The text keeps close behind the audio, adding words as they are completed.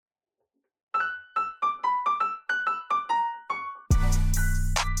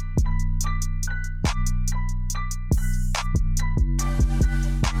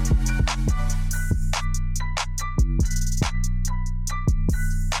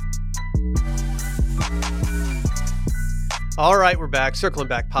All right, we're back. Circling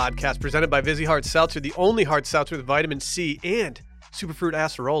Back podcast presented by Vizzy Hard Seltzer, the only hard seltzer with vitamin C and superfruit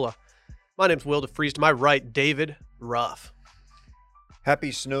acerola. My name's Will DeFries. To my right, David Ruff.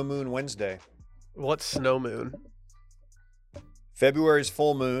 Happy Snow Moon Wednesday. What's Snow Moon? February's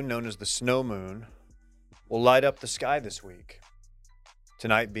full moon, known as the Snow Moon, will light up the sky this week.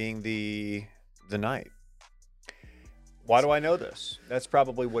 Tonight being the night. Why do I know this? That's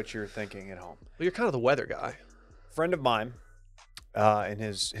probably what you're thinking at home. Well, you're kind of the weather guy. Friend of mine and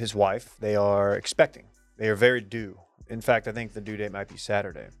his wife, they are expecting. They are very due. In fact, I think the due date might be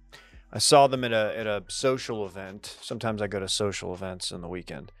Saturday. I saw them at a social event. Sometimes I go to social events on the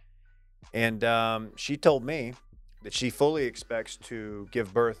weekend. And she told me that she fully expects to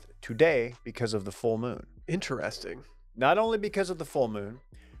give birth today because of the full moon. Interesting. Not only because of the full moon,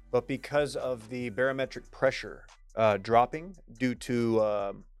 but because of the barometric pressure dropping due to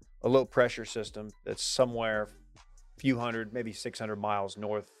a low pressure system that's somewhere few hundred, maybe 600 miles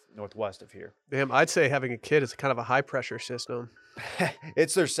northwest of here. Damn, I'd say having a kid is kind of a high pressure system.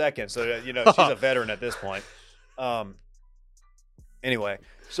 It's their second, so she's a veteran at this point. Anyway,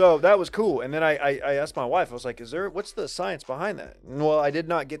 so that was cool. And then I asked my wife, I was like, what's the science behind that? And, well, I did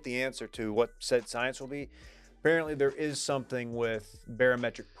not get the answer to what said science will be. Apparently there is something with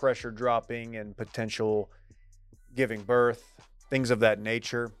barometric pressure dropping and potential giving birth, things of that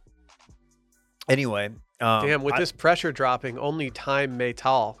nature. Anyway. Damn, with this pressure dropping, only time may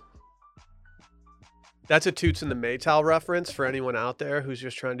tell. That's a Toots and the Maytal reference for anyone out there who's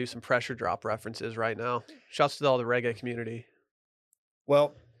just trying to do some pressure drop references right now. Shouts to all the reggae community.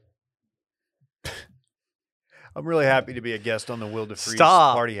 Well, I'm really happy to be a guest on the Will DeFries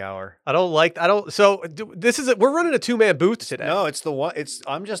Party Hour. So we're running a 2-man booth today. No, it's the one.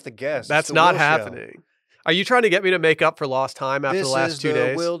 I'm just the guest. That's not happening. Are you trying to get me to make up for lost time after the last 2 days? This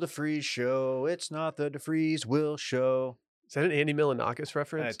is the Will DeFries show. It's not the DeFries Will show. Is that an Andy Milonakis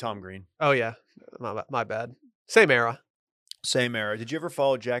reference? Tom Green. Oh, yeah. My bad. Same era. Same era. Did you ever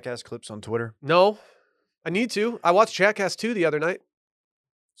follow Jackass Clips on Twitter? No. I need to. I watched Jackass 2 the other night.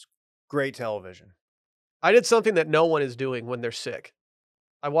 It's great television. I did something that no one is doing when they're sick.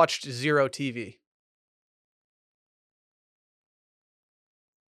 I watched zero TV.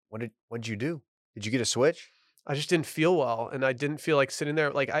 What did you do? Did you get a Switch? I just didn't feel well, and I didn't feel like sitting there.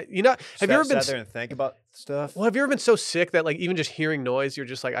 Like have you ever been sat there and think about stuff? Well, have you ever been so sick that like even just hearing noise, you're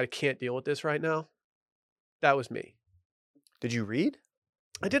just like, I can't deal with this right now? That was me. Did you read?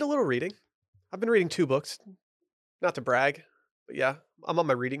 I did a little reading. I've been reading 2 books. Not to brag, but yeah, I'm on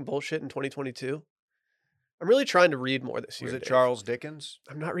my reading bullshit in 2022. I'm really trying to read more this year. Was it Charles Dickens?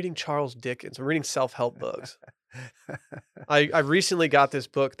 I'm not reading Charles Dickens. I'm reading self-help books. I recently got this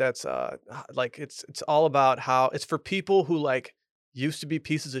book that's it's all about how it's for people who like used to be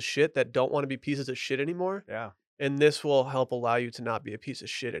pieces of shit that don't want to be pieces of shit anymore. Yeah. And this will help allow you to not be a piece of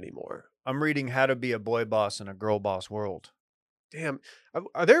shit anymore. I'm reading How to Be a Boy Boss in a Girl Boss World. Damn.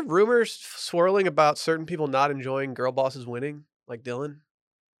 Are there rumors swirling about certain people not enjoying girl bosses winning, like Dylan?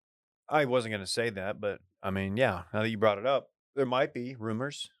 I wasn't going to say that, but I mean, yeah, now that you brought it up, there might be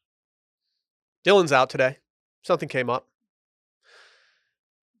rumors. Dylan's out today. Something came up.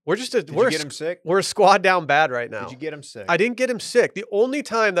 Did you get him sick? We're a squad down bad right now. Did you get him sick? I didn't get him sick. The only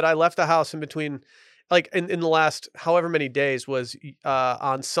time that I left the house in between, like in the last however many days, was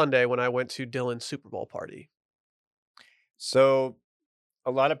on Sunday when I went to Dylan's Super Bowl party. So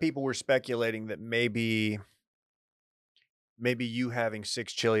a lot of people were speculating that maybe you having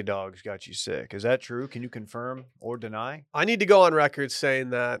 6 chili dogs got you sick. Is that true? Can you confirm or deny? I need to go on record saying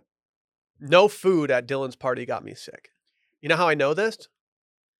that no food at Dylan's party got me sick. You know how I know this?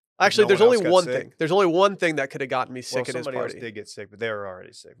 Actually, there's only one thing. There's only one thing that could have gotten me sick at his party. Somebody else did get sick, but they were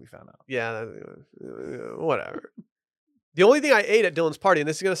already sick. We found out. Yeah, whatever. The only thing I ate at Dylan's party, and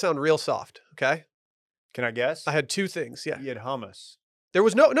this is going to sound real soft, okay? Can I guess? I had 2 things, yeah. You had hummus. There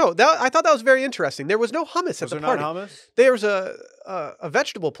was no, I thought that was very interesting. There was no hummus at the party. Was there not hummus? There was a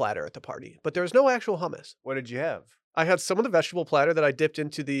vegetable platter at the party, but there was no actual hummus. What did you have? I had some of the vegetable platter that I dipped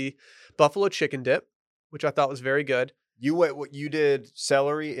into the buffalo chicken dip, which I thought was very good. You did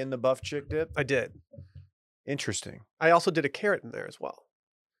celery in the buff chick dip? I did. Interesting. I also did a carrot in there as well.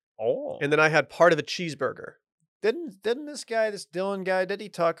 Oh. And then I had part of a cheeseburger. Didn't this Dylan guy, did he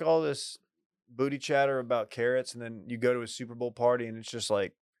talk all this booty chatter about carrots, and then you go to a Super Bowl party and it's just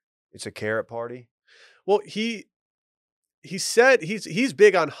like, it's a carrot party? Well, he said he's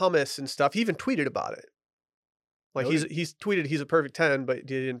big on hummus and stuff. He even tweeted about it. Like he's tweeted he's a perfect 10, but he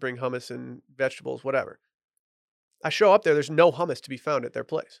didn't bring hummus and vegetables, whatever. I show up there, there's no hummus to be found at their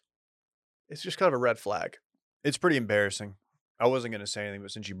place. It's just kind of a red flag. It's pretty embarrassing. I wasn't going to say anything,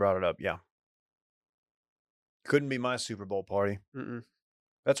 but since you brought it up, yeah. Couldn't be my Super Bowl party. Mm-mm.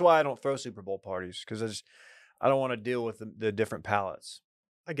 That's why I don't throw Super Bowl parties, because I don't want to deal with the different palates.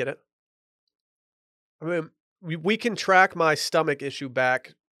 I get it. I mean, we can track my stomach issue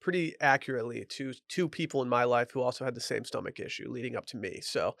back pretty accurately to two people in my life who also had the same stomach issue leading up to me.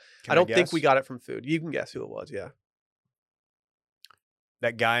 So Can I I don't think we guess? got it from food. You can guess who it was. Yeah.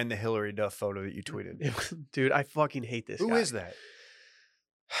 That guy in the Hillary Duff photo that you tweeted. Dude, I fucking hate this Who guy. is that?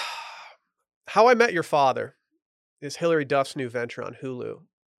 How I Met Your Father is Hillary Duff's new venture on Hulu.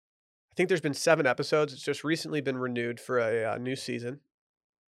 I think there's been 7 episodes. It's just recently been renewed for a new season.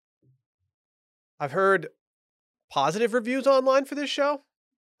 I've heard positive reviews online for this show.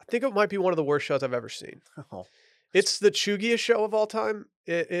 I think it might be one of the worst shows I've ever seen. Oh, It's the chuggiest show of all time.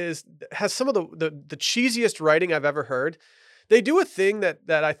 It has some of the cheesiest writing I've ever heard. They do a thing that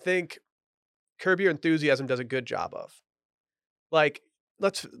I think Curb Your Enthusiasm does a good job of. Like,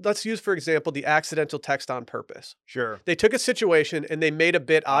 let's use, for example, the accidental text on purpose. sure. They took a situation and they made a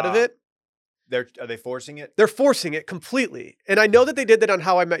bit out of Ah. it. Are they forcing it? They're forcing it completely. And I know that they did that on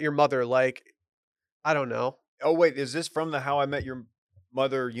How I Met Your Mother. Like, I don't know. Oh wait, is this from the How I Met Your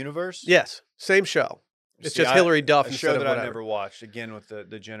Mother universe? Yes, same show. It's See, just Hillary Duff a instead show of that I whatever. never watched. Again, with the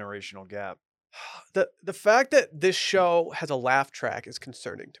generational gap. The fact that this show has a laugh track is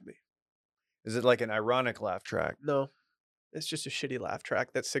concerning to me. Is it like an ironic laugh track? No, it's just a shitty laugh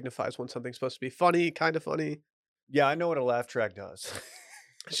track that signifies when something's supposed to be funny, kind of funny. Yeah, I know what a laugh track does.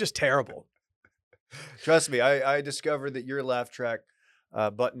 It's just terrible. Trust me, I discovered that your laugh track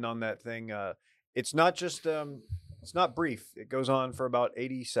button on that thing, it's not just it's not brief. It goes on for about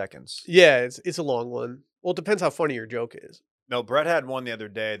 80 seconds. Yeah, it's a long one. Well, it depends how funny your joke is. No, Brett had one the other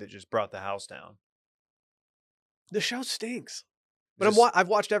day that just brought the house down. The show stinks. But Just- I've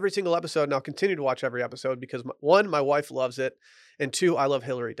watched every single episode, and I'll continue to watch every episode because one, my wife loves it, and 2, I love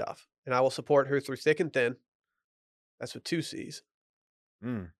Hillary Duff, and I will support her through thick and thin. That's with 2 C's.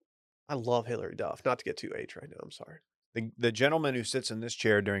 Mm. I love Hillary Duff. Not to get too H right now. I'm sorry. The gentleman who sits in this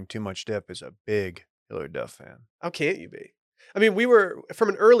chair during Too Much Dip is a big Hillary Duff fan. How can't you be? I mean, we were from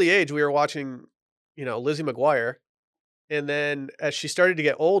an early age. We were watching, Lizzie McGuire, and then as she started to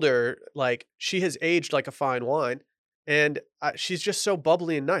get older, like she has aged like a fine wine, and she's just so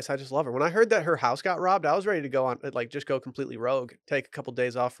bubbly and nice. I just love her. When I heard that her house got robbed, I was ready to go on, like, just go completely rogue, take a couple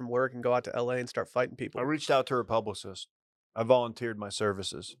days off from work, and go out to LA and start fighting people. I reached out to her publicist. I volunteered my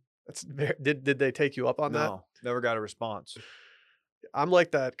services. Did they take you up on that? No, never got a response. I'm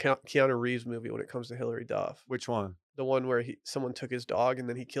like that Keanu Reeves movie when it comes to Hillary Duff. Which one? The one where someone took his dog and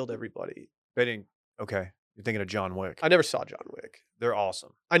then he killed everybody. They didn't. Okay, you're thinking of John Wick. I never saw John Wick. They're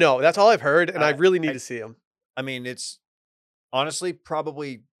awesome. I know, that's all I've heard, and I really need I- to see him. I mean, it's honestly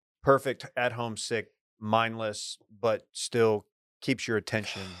probably perfect at home sick, mindless, but still keeps your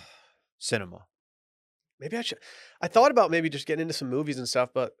attention cinema. Maybe I should. I thought about maybe just getting into some movies and stuff,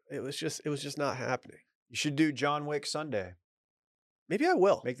 but it was just not happening. You should do John Wick Sunday. Maybe I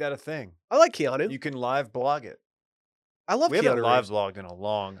will. Make that a thing. I like Keanu. You can live blog it. I love We Keanu haven't live Reeves. vlogged in a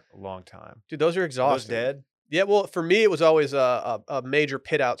long time. Dude, those are Are those exhausting. dead? Yeah, well, for me, it was always a major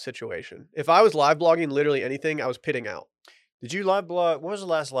pit out situation. If I was live blogging literally anything, I was pitting out. Did you live blog? What was the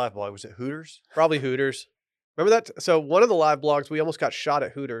last live blog? Was it Hooters? Probably Hooters. Remember that? So one of the live blogs, we almost got shot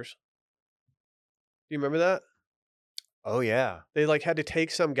at Hooters. Do you remember that? Oh yeah. They like had to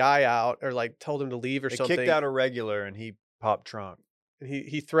take some guy out or like told him to leave or They something. kicked out a regular and he popped trunk. And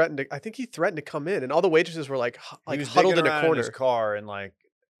he threatened to, I think he threatened to come in, and all the waitresses were like He was huddled digging in a around in his corner. car and like,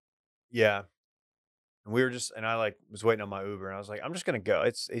 yeah. And we were just, and I like was waiting on my Uber and I was like, I'm just gonna go.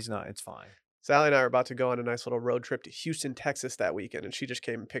 It's fine. Sally and I were about to go on a nice little road trip to Houston, Texas that weekend, and she just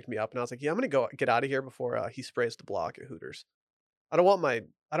came and picked me up, and I was like, "Yeah, I'm gonna go get out of here before he sprays the block at Hooters. I don't want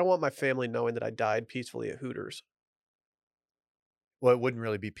my family knowing that I died peacefully at Hooters. Well, it wouldn't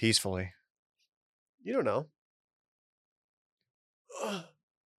really be peacefully. You don't know.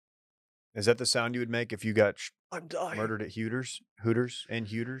 Is that the sound you would make if you got I'm dying. murdered at Hooters? Hooters?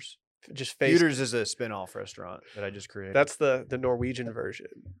 Just face. Hooters is a spin-off restaurant that I just created. That's the Norwegian version.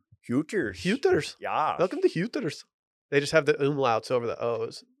 Hooters. Hooters. Yeah. Welcome to Hooters. They just have the umlauts over the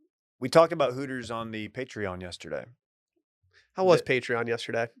O's. We talked about Hooters on the Patreon yesterday. How was Patreon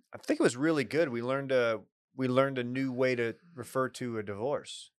yesterday? I think it was really good. We learned a new way to refer to a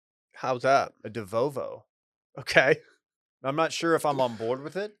divorce. How's that? A devovo. Okay. I'm not sure if I'm on board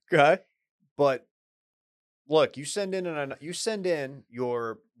with it, Okay. but look, you send in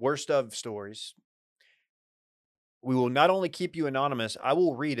your worst of stories. We will not only keep you anonymous, I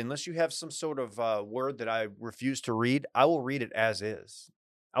will read, unless you have some sort of word that I refuse to read, I will read it as is.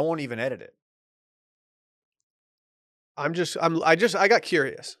 I won't even edit it. I got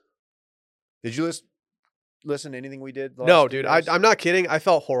curious. Did you listen? listen to anything we did? The No, last 3 dude, days? I'm not kidding. I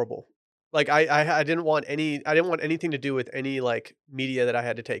felt horrible. Like I didn't want anything to do with any like media that I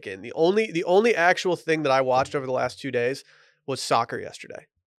had to take in. The only actual thing that I watched over the last 2 days was soccer yesterday.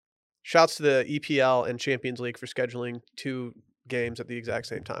 Shouts to the EPL and Champions League for scheduling 2 games at the exact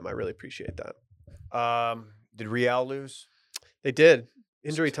same time. I really appreciate that. Did Real lose? They did.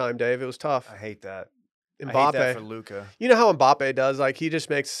 Injury time, Dave. It was tough. I hate that. I hate that for Mbappe. Luka. You know how Mbappe does? Like he just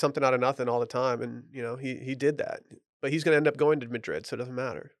makes something out of nothing all the time, and he did that. But he's going to end up going to Madrid, so it doesn't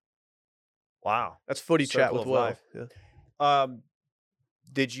matter. Wow. That's footy chat Circle with of Will. life. Yeah.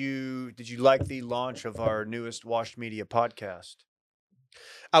 Did you like the launch of our newest Washed Media podcast?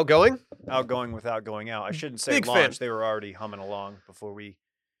 Outgoing? Outgoing without going out. I shouldn't say Big fan. launch. They were already humming along before we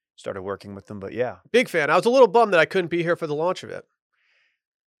started working with them. But yeah. Big fan. I was a little bummed that I couldn't be here for the launch of it.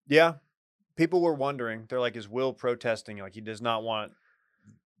 Yeah. People were wondering. They're like, is Will protesting? Like he does not want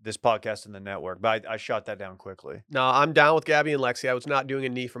this podcast in the network. But I shot that down quickly. No, I'm down with Gabby and Lexi. I was not doing a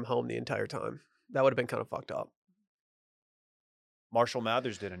knee from home the entire time. That would have been kind of fucked up. Marshall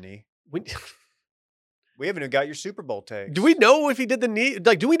Mathers did a knee. We, We haven't even got your Super Bowl takes. do we know if he did the knee?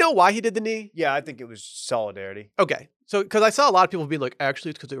 Like, do we know why he did the knee? Yeah, I think it was solidarity. Okay. So, because I saw a lot of people being like, actually,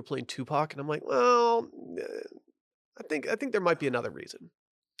 it's because they were playing Tupac. And I'm like, well, I think there might be another reason.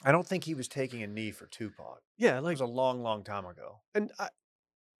 I don't think he was taking a knee for Tupac. Yeah. It Like, was a long, long time ago. and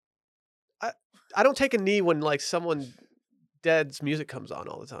I don't take a knee when like someone dead's music comes on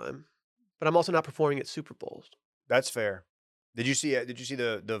all the time, but I'm also not performing at Super Bowls. That's fair. Did you see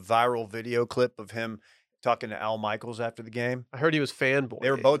the viral video clip of him talking to Al Michaels after the game? I heard he was fanboy.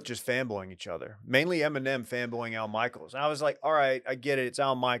 They were both just fanboying each other. Mainly Eminem fanboying Al Michaels. And I was like, all right, I get it. It's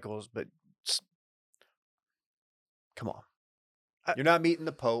Al Michaels, but come on. You're not meeting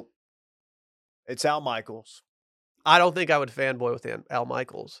the Pope. It's Al Michaels. I don't think I would fanboy with Al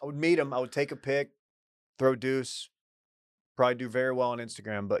Michaels. I would meet him. I would take a pic, throw deuce. Probably do very well on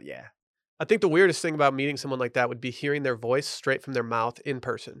Instagram, but yeah. I think the weirdest thing about meeting someone like that would be hearing their voice straight from their mouth in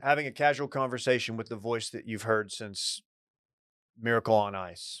person. Having a casual conversation with the voice that you've heard since Miracle on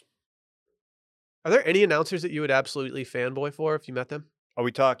Ice. Are there any announcers that you would absolutely fanboy for if you met them? Are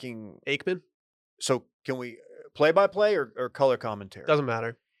we talking? Aikman? So can we play-by-play or color commentary? Doesn't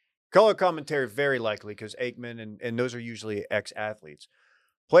matter. Color commentary, very likely, because Aikman and those are usually ex-athletes.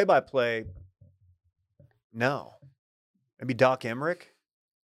 Play-by-play, no. Maybe Doc Emmerich?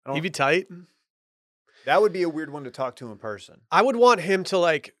 He'd be tight. That would be a weird one to talk to in person. I would want him to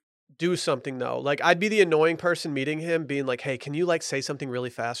like do something though. Like I'd be the annoying person meeting him being like, hey, can you like say something really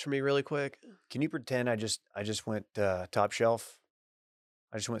fast for me really quick? Can you pretend I just went top shelf?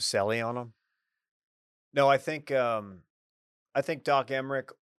 I just went Selly on him? No, I think Doc Emmerich,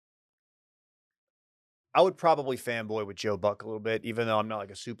 I would probably fanboy with Joe Buck a little bit, even though I'm not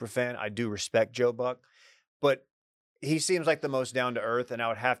like a super fan. I do respect Joe Buck, but he seems like the most down to earth, and I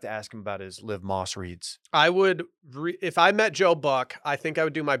would have to ask him about his Liv Moss reads. I would, if I met Joe Buck, I think I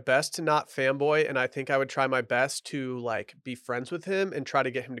would do my best to not fanboy, and I think I would try my best to like be friends with him and try to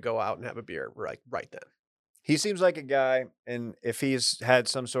get him to go out and have a beer right then. He seems like a guy, and if he's had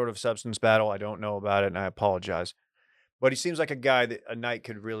some sort of substance battle, I don't know about it, and I apologize. But he seems like a guy that a night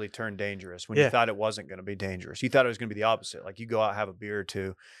could really turn dangerous when you thought it wasn't going to be dangerous. You thought it was going to be the opposite. Like you go out, have a beer or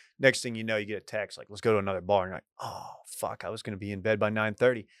two. Next thing you know, you get a text like, let's go to another bar. And you're like, oh, fuck, I was going to be in bed by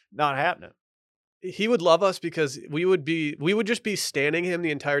 9:30. Not happening. He would love us because we would just be standing him the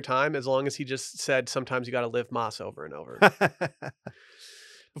entire time as long as he just said, sometimes you got to live Moss over and over.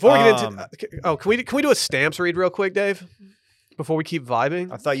 Before we get into, can we do a stamps read real quick, Dave? Before we keep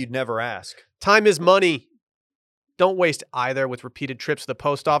vibing? I thought you'd never ask. Time is money. Don't waste either with repeated trips to the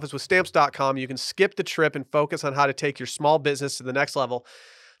post office. With Stamps.com, you can skip the trip and focus on how to take your small business to the next level.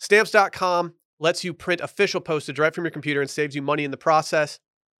 Stamps.com lets you print official postage right from your computer and saves you money in the process,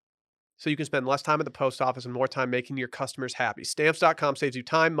 so you can spend less time at the post office and more time making your customers happy. Stamps.com saves you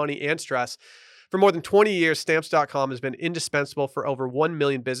time, money, and stress. For more than 20 years, Stamps.com has been indispensable for over 1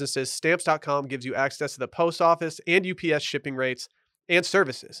 million businesses. Stamps.com gives you access to the post office and UPS shipping rates and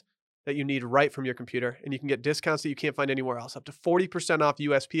services that you need right from your computer, and you can get discounts that you can't find anywhere else, up to 40% off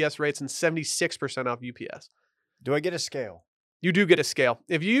USPS rates and 76% off UPS. Do I get a scale? You do get a scale.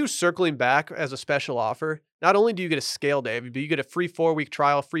 If you use Circling Back as a special offer, not only do you get a scale, Dave, but you get a free 4-week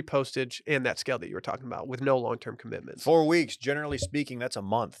trial, free postage, and that scale that you were talking about with no long-term commitments. 4 weeks, generally speaking, that's a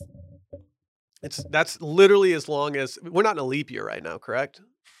month. That's literally as long as we're not in a leap year right now, correct?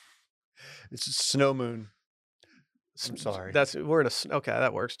 It's a snow moon. I'm sorry. Okay,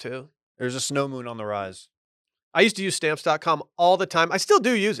 that works too. There's a snow moon on the rise. I used to use Stamps.com all the time. I still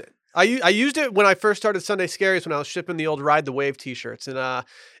do use it. I used it when I first started Sunday Scaries when I was shipping the old Ride the Wave t-shirts. And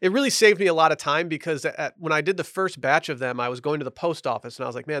it really saved me a lot of time because when I did the first batch of them, I was going to the post office and I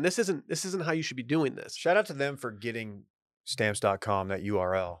was like, man, this isn't how you should be doing this. Shout out to them for getting stamps.com, that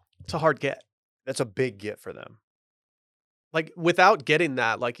URL. It's a hard get. That's a big get for them. Like without getting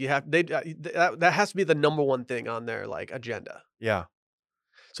that, like that has to be the number one thing on their like agenda. Yeah.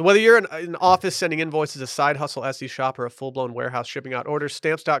 So whether you're in an office sending invoices, a side hustle Etsy shop, or a full-blown warehouse shipping out orders,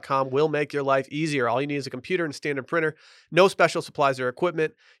 Stamps.com will make your life easier. All you need is a computer and a standard printer. No special supplies or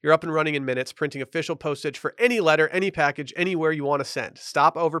equipment. You're up and running in minutes, printing official postage for any letter, any package, anywhere you want to send.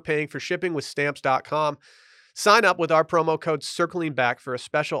 Stop overpaying for shipping with Stamps.com. Sign up with our promo code CirclingBack for a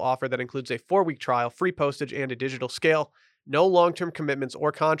special offer that includes a 4-week trial, free postage, and a digital scale. No long-term commitments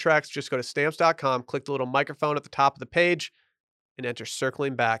or contracts. Just go to Stamps.com, click the little microphone at the top of the page, and enter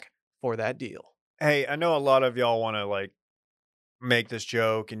Circling Back for that deal. Hey, I know a lot of y'all want to like make this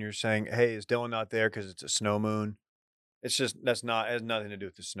joke and you're saying, hey, is Dylan not there because it's a snow moon? It's just, it has nothing to do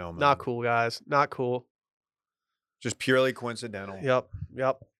with the snow moon. Not cool, guys. Not cool. Just purely coincidental. Yep.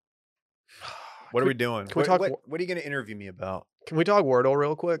 What are we doing? Can we talk? What are you going to interview me about? Can we talk Wordle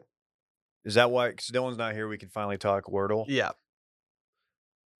real quick? Is that why? Because Dylan's not here, we can finally talk Wordle? Yeah.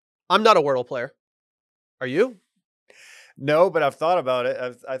 I'm not a Wordle player. Are you? No, but I've thought about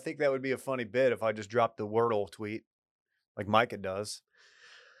it. I think that would be a funny bit if I just dropped the Wordle tweet like Micah does.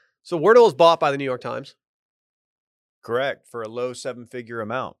 So Wordle is bought by the New York Times. Correct. For a low 7-figure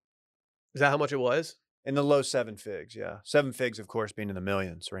amount. Is that how much it was? In the low 7 figs, yeah. 7 figs, of course, being in the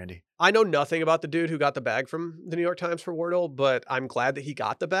millions, Randy. I know nothing about the dude who got the bag from the New York Times for Wordle, but I'm glad that he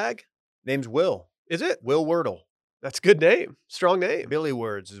got the bag. Name's Will. Is it? Will Wordle. That's a good name. Strong name. Billy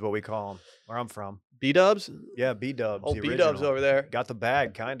Words is what we call him, where I'm from. B-dubs? Yeah, B-dubs. Old B-dubs over there. Got the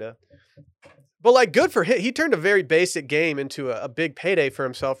bag, kind of. But like, good for him. He turned a very basic game into a big payday for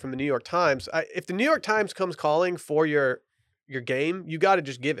himself from the New York Times. If the New York Times comes calling for your game, you got to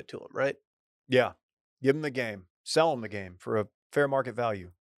just give it to him, right? Yeah. Give him the game. Sell him the game for a fair market value.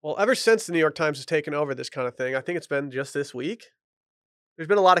 Well, ever since the New York Times has taken over this kind of thing, I think it's been just this week, there's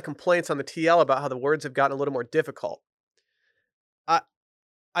been a lot of complaints on the TL about how the words have gotten a little more difficult.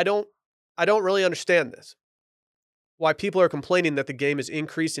 I don't really understand this. Why people are complaining that the game is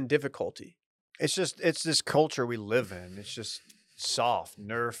increased in difficulty. It's this culture we live in. It's just soft,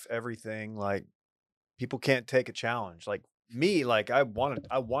 nerf everything. Like people can't take a challenge. Like me, like I want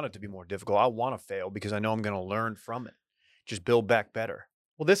it to be more difficult. I want to fail because I know I'm going to learn from it. Just build back better.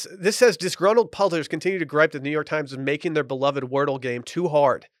 Well, this says disgruntled publishers continue to gripe that the New York Times is making their beloved Wordle game too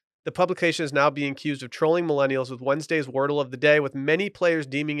hard. The publication is now being accused of trolling millennials with Wednesday's Wordle of the day, with many players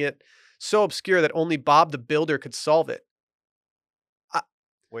deeming it so obscure that only Bob the Builder could solve it.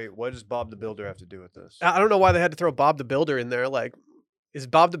 Wait, what does Bob the Builder have to do with this? I don't know why they had to throw Bob the Builder in there. Like, is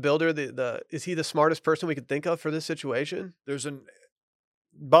Bob the Builder is he the smartest person we could think of for this situation?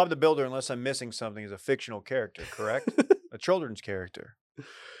 Bob the Builder, unless I'm missing something, is a fictional character, correct? A children's character.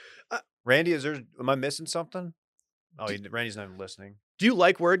 Randy, am I missing something? Oh, Randy's not even listening. Do you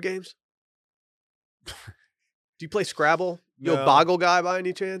like word games? Do you play Scrabble? You No. a Boggle guy by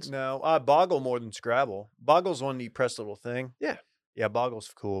any chance? No, I Boggle more than Scrabble. Boggle's one you press the little thing. Yeah. Yeah, Boggle's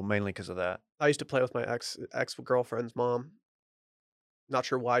cool, mainly because of that. I used to play with my ex-girlfriend's mom. Not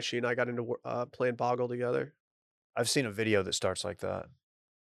sure why she and I got into playing Boggle together. I've seen a video that starts like that.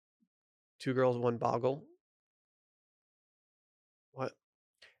 2 girls, 1 Boggle. What?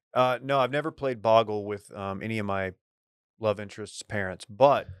 No, I've never played Boggle with any of my love interests' parents,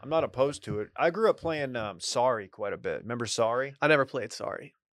 but I'm not opposed to it. I grew up playing Sorry quite a bit. Remember Sorry? I never played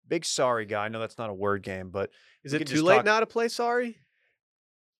Sorry. Big Sorry guy. I know that's not a word game, but Is we it could too just late talk- now to play Sorry?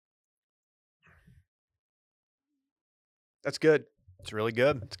 That's good. It's really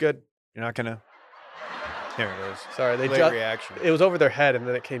good. It's good. You're not gonna. There it is. Sorry, they Late just reaction. it was over their head and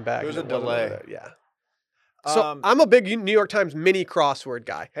then it came back. There was and a it wasn't over delay. there. Yeah. So I'm a big New York Times mini crossword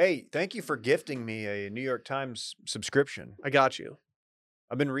guy. Hey, thank you for gifting me a New York Times subscription. I got you.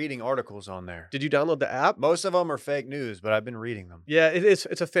 I've been reading articles on there. Did you download the app? Most of them are fake news, but I've been reading them. Yeah, it is.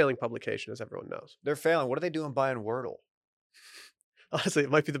 It's a failing publication, as everyone knows. They're failing. What are they doing buying Wordle? Honestly,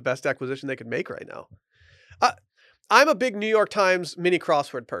 it might be the best acquisition they could make right now. I'm a big New York Times mini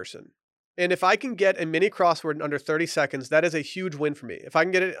crossword person. And if I can get a mini crossword in under 30 seconds, that is a huge win for me. If I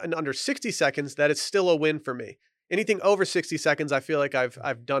can get it in under 60 seconds, that is still a win for me. Anything over 60 seconds, I feel like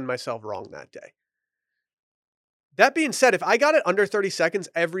I've done myself wrong that day. That being said, if I got it under 30 seconds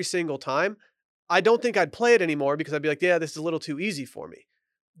every single time, I don't think I'd play it anymore because I'd be like, yeah, this is a little too easy for me.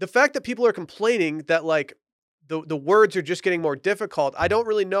 The fact that people are complaining that like the words are just getting more difficult. I don't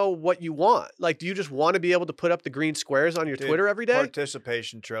really know what you want. Like, do you just want to be able to put up the green squares on your Dude, Twitter every day?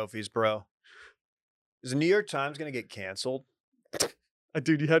 participation trophies, bro. Is the New York Times going to get canceled?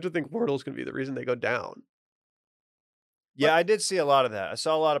 Dude, you have to think Wordle's going to be the reason they go down. Yeah, I did see a lot of that. I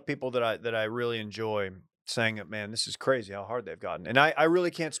saw a lot of people that I really enjoy saying that, man, this is crazy how hard they've gotten. And I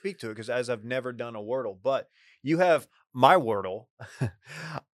really can't speak to it because as I've never done a Wordle, but you have my Wordle.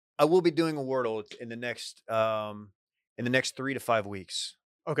 I will be doing a Wordle in the next 3 to 5 weeks.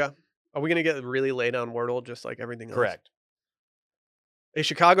 Okay. Are we going to get really laid on Wordle just like everything else? Correct. A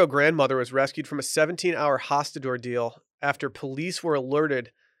Chicago grandmother was rescued from a 17-hour hostage ordeal after police were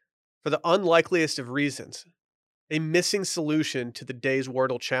alerted for the unlikeliest of reasons. A missing solution to the day's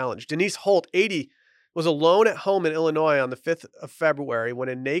Wordle challenge. Denise Holt, 80, was alone at home in Illinois on the 5th of February when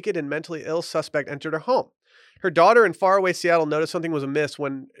a naked and mentally ill suspect entered her home. Her daughter in faraway Seattle noticed something was amiss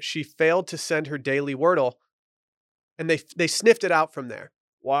when she failed to send her daily Wordle, and they sniffed it out from there.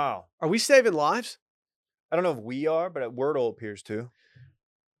 Wow. Are we saving lives? I don't know if we are, but Wordle appears to.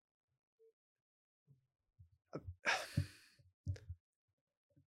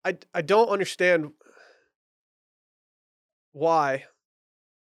 I don't understand why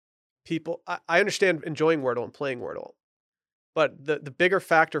people. I understand enjoying Wordle and playing Wordle, but the bigger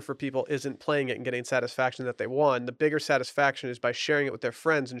factor for people isn't playing it and getting satisfaction that they won. The bigger satisfaction is by sharing it with their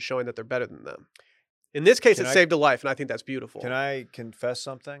friends and showing that they're better than them. In this case, it saved a life, and I think that's beautiful. Can I confess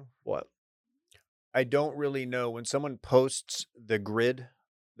something? What? I don't really know when someone posts the grid,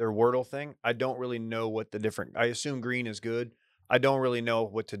 their Wordle thing. I don't really know what the different. I assume green is good. I don't really know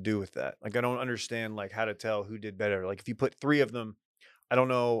what to do with that. Like, I don't understand like how to tell who did better. Like, if you put 3 of them, I don't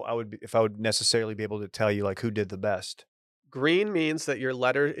know. If I would necessarily be able to tell you like who did the best. Green means that your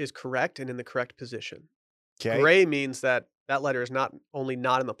letter is correct and in the correct position. Okay. Gray means that letter is not only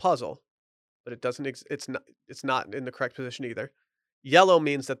not in the puzzle, but it's not in the correct position either. Yellow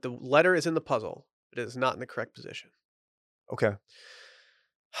means that the letter is in the puzzle, but it is not in the correct position. Okay.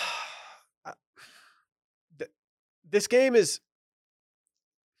 This game is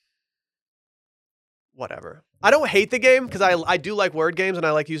whatever. I don't hate the game because I do like word games and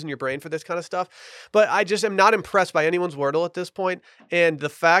I like using your brain for this kind of stuff, but I just am not impressed by anyone's Wordle at this point. And the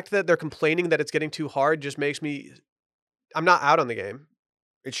fact that they're complaining that it's getting too hard just makes me, I'm not out on the game.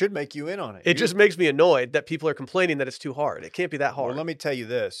 It should make you in on it. It just makes me annoyed that people are complaining that it's too hard. It can't be that hard. Well, let me tell you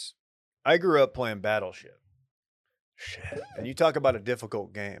this. I grew up playing Battleship. Shit. And you talk about a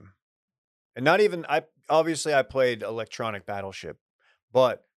difficult game. And not even, obviously I played electronic Battleship,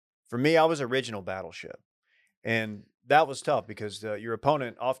 but for me, I was original Battleship. And that was tough because your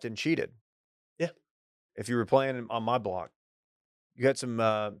opponent often cheated. Yeah. If you were playing on my block, you had some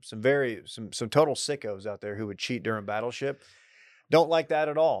total sickos out there who would cheat during Battleship. Don't like that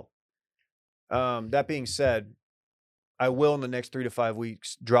at all. That being said, I will in the next 3 to 5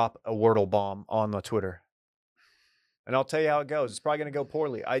 weeks drop a Wordle bomb on the Twitter. And I'll tell you how it goes. It's probably going to go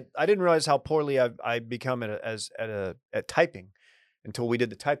poorly. I didn't realize how poorly I've become at typing until we did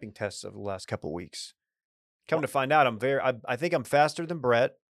the typing tests over the last couple of weeks. Come to find out, I think I'm faster than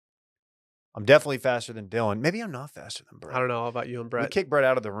Brett. I'm definitely faster than Dylan. Maybe I'm not faster than Brett. I don't know about you and Brett. We kicked Brett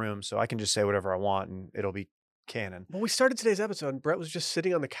out of the room, so I can just say whatever I want and it'll be canon. Well, we started today's episode and Brett was just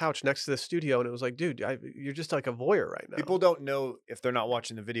sitting on the couch next to the studio and it was like, dude, you're just like a voyeur right now. People don't know if they're not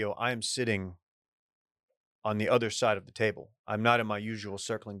watching the video. I am sitting on the other side of the table. I'm not in my usual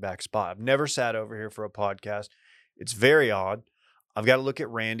circling back spot. I've never sat over here for a podcast. It's very odd. I've got to look at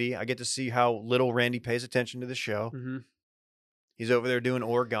Randy. I get to see how little Randy pays attention to the show. Mm-hmm. He's over there doing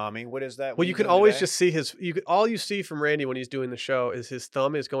origami. What is that? Well, you can always just see all you see from Randy when he's doing the show is his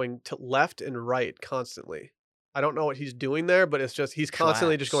thumb is going to left and right constantly. I don't know what he's doing there, but it's just, he's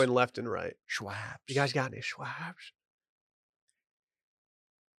constantly just going left and right. Schwabs. You guys got any Schwabs?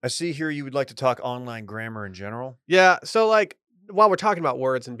 I see here you would like to talk online grammar in general. Yeah. So like, while we're talking about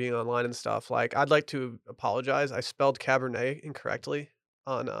words and being online and stuff, like I'd like to apologize. I spelled Cabernet incorrectly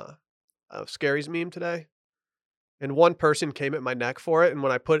on a Scary's meme today. And one person came at my neck for it. And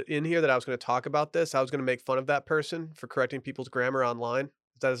when I put in here that I was going to talk about this, I was going to make fun of that person for correcting people's grammar online.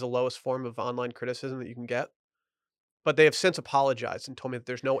 That is the lowest form of online criticism that you can get. But they have since apologized and told me that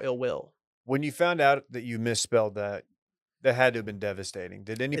there's no ill will. When you found out that you misspelled that had to have been devastating.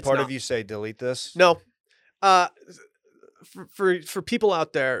 Did any part of you say delete this? No. For people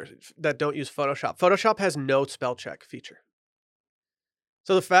out there that don't use Photoshop, Photoshop has no spell check feature.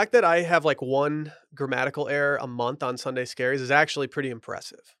 So the fact that I have like one grammatical error a month on Sunday Scaries is actually pretty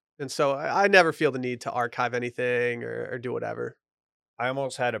impressive. And so I never feel the need to archive anything or do whatever. I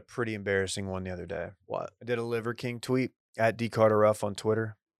almost had a pretty embarrassing one the other day. What? I did a Liver King tweet at DCarterRuff on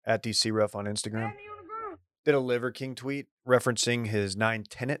Twitter, at DCRuff on Instagram. did a Liver King tweet referencing his 9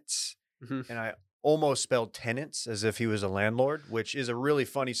 tenants, Mhm. and I almost spelled tenants as if he was a landlord, which is a really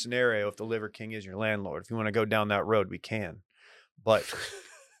funny scenario if the Liver King is your landlord. If you want to go down that road, we can. But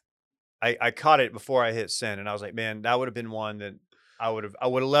I caught it before I hit send, and I was like, man, that would have been one that I would have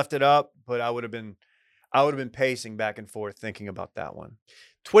left it up, but I would have been pacing back and forth thinking about that one.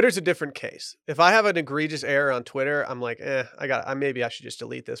 Twitter's a different case. If I have an egregious error on Twitter, I'm like, maybe I should just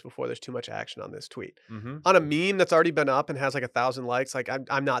delete this before there's too much action on this tweet. Mm-hmm. On a meme that's already been up and has like 1,000 likes, like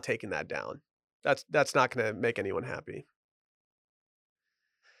I'm not taking that down. That's not going to make anyone happy.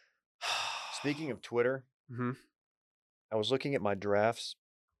 Speaking of Twitter, Mm-hmm. I was looking at my drafts.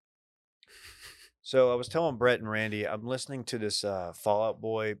 So I was telling Brett and Randy, I'm listening to this Fall Out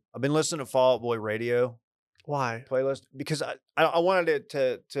Boy. I've been listening to Fall Out Boy radio Why? playlist because I wanted it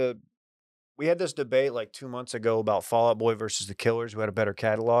to. We had this debate like 2 months ago about Fall Out Boy versus the Killers, who had a better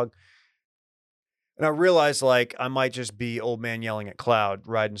catalog. And I realized like I might just be old man yelling at cloud,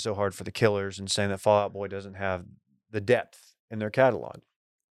 riding so hard for the Killers and saying that Fall Out Boy doesn't have the depth in their catalog.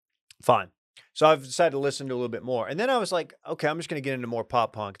 Fine. So I've decided to listen to a little bit more. And then I was like, okay, I'm just going to get into more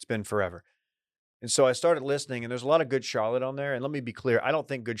pop punk. It's been forever. And so I started listening, and there's a lot of Good Charlotte on there. And let me be clear, I don't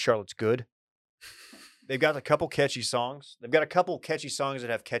think Good Charlotte's good. They've got a couple catchy songs. They've got a couple catchy songs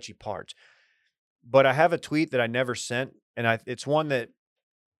that have catchy parts. But I have a tweet that I never sent, and it's one that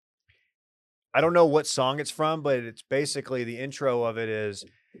I don't know what song it's from, but it's basically the intro of it is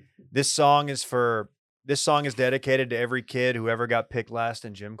this song is dedicated to every kid who ever got picked last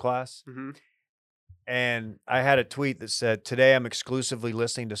in gym class. Mm-hmm. And I had a tweet that said, today I'm exclusively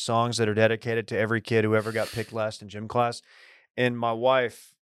listening to songs that are dedicated to every kid who ever got picked last in gym class. And my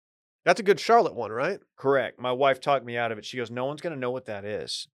wife. That's a Good Charlotte one, right? Correct. My wife talked me out of it. She goes, no one's going to know what that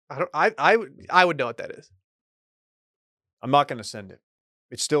is. I would know what that is. I'm not going to send it.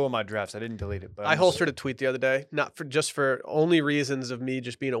 It's still in my drafts. I didn't delete it. But I holstered a tweet the other day, not for only reasons of me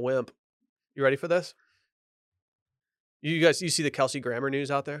just being a wimp. You ready for this? You see the Kelsey Grammer news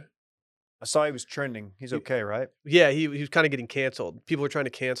out there? I saw he was trending. He's okay, right? Yeah, he was kind of getting canceled. People were trying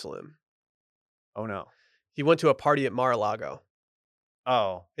to cancel him. Oh, no. He went to a party at Mar-a-Lago.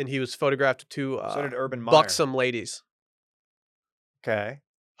 Oh. And he was photographed with two so did Urban Meyer. buxom ladies. Okay.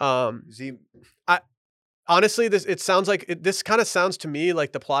 Honestly, this kind of sounds to me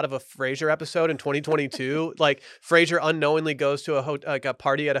like the plot of a Frasier episode in 2022. Like Frasier unknowingly goes to a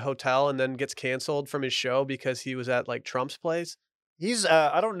party at a hotel and then gets canceled from his show because he was at like Trump's place. He's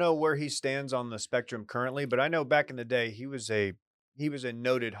I don't know where he stands on the spectrum currently, but I know back in the day he was a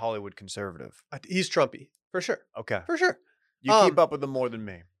noted Hollywood conservative. He's Trumpy for sure. Okay, for sure. You keep up with him more than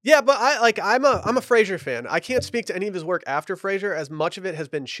me. Yeah, but I'm a Frasier fan. I can't speak to any of his work after Frasier, as much of it has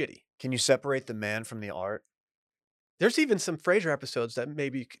been shitty. Can you separate the man from the art? There's even some Frasier episodes that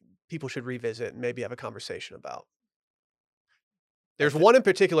maybe people should revisit and maybe have a conversation about. There's one in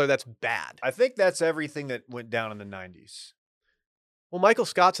particular that's bad. I think that's everything that went down in the 90s. Well, Michael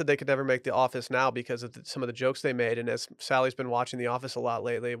Scott said they could never make The Office now because of some of the jokes they made. And as Sally's been watching The Office a lot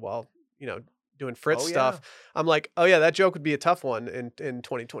lately while, doing Fritz stuff, I'm like, oh yeah, that joke would be a tough one in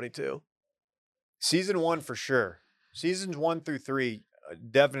 2022. Season 1 for sure. Seasons 1 through 3,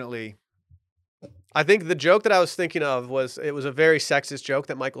 definitely. I think the joke that I was thinking of was a very sexist joke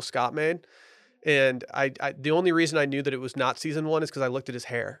that Michael Scott made. And I the only reason I knew that it was not season 1 is because I looked at his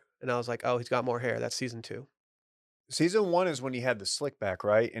hair and I was like, oh, he's got more hair. That's season 2. Season 1 is when he had the slick back,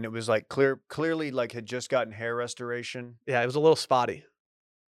 right? And it was like clearly like had just gotten hair restoration. Yeah, it was a little spotty.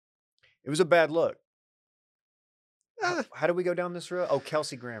 It was a bad look. How do we go down this road? Oh,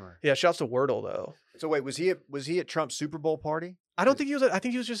 Kelsey Grammer. Yeah, shouts to Wordle though. So wait, was he at Trump's Super Bowl party? I don't think he was. I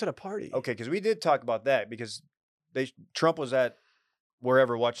think he was just at a party. Okay, because we did talk about that because Trump was at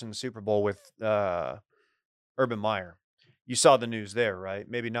wherever watching the Super Bowl with Urban Meyer. You saw the news there, right?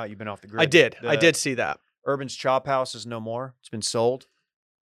 Maybe not. You've been off the grid. I did. I did see that. Urban's Chop House is no more. It's been sold.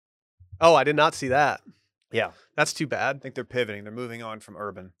 Oh, I did not see that. Yeah, that's too bad. I think they're pivoting. They're moving on from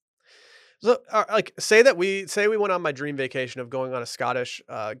Urban. So, say we went on my dream vacation of going on a Scottish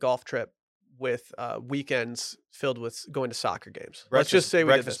golf trip with weekends filled with going to soccer games. Let's just say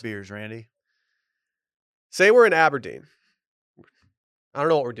we did this. Beers, Randy. Say we're in Aberdeen. I don't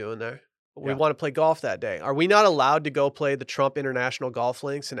know what we're doing there, but we want to play golf that day. Are we not allowed to go play the Trump International Golf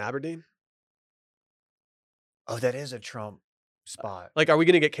Links in Aberdeen? Oh, that is a Trump spot. Are we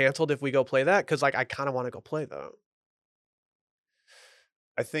going to get canceled if we go play that? Because I kind of want to go play though.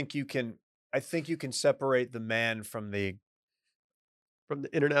 I think you can separate the man from the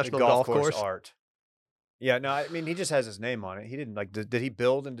international golf course art. Yeah, no, I mean he just has his name on it. He didn't did he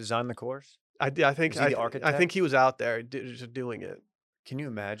build and design the course? I think the architect? I think he was out there just doing it. Can you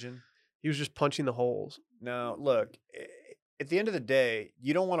imagine? He was just punching the holes. No, look, at the end of the day,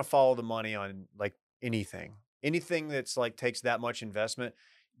 you don't want to follow the money on like anything. Anything that's like takes that much investment,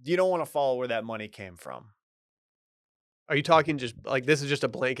 you don't want to follow where that money came from. Are you talking just like this is just a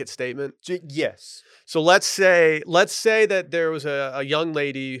blanket statement? Yes. So let's say that there was a young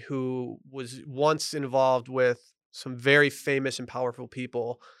lady who was once involved with some very famous and powerful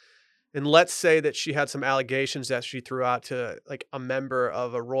people. And let's say that she had some allegations that she threw out to like a member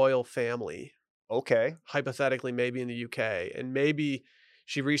of a royal family, Okay. hypothetically, maybe in the UK. And maybe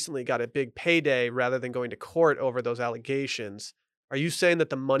she recently got a big payday rather than going to court over those allegations. Are you saying that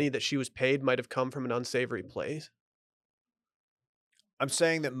the money that she was paid might have come from an unsavory place? I'm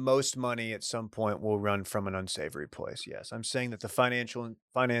saying that most money at some point will run from an unsavory place. Yes. I'm saying that the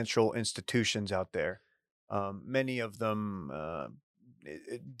financial institutions out there, many of them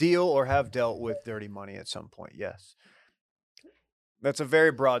deal or have dealt with dirty money at some point. Yes. That's a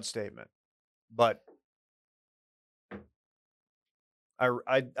very broad statement, but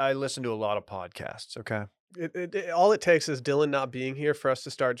I listen to a lot of podcasts. Okay. All it takes is Dylan not being here for us to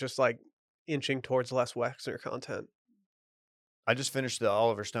start just like inching towards less Wexner content. I just finished the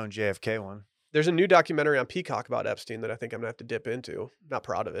Oliver Stone JFK one. There's a new documentary on Peacock about Epstein that I think I'm gonna have to dip into. Not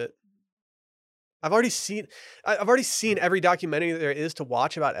proud of it. I've already seen every documentary there is to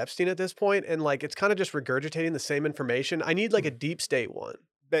watch about Epstein at this point, and like it's kind of just regurgitating the same information. I need like a deep state one.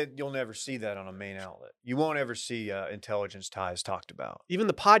 But you'll never see that on a main outlet. You won't ever see intelligence ties talked about. Even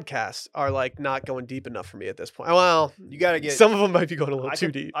the podcasts are like not going deep enough for me at this point. Well, You got to get some of them might be going a little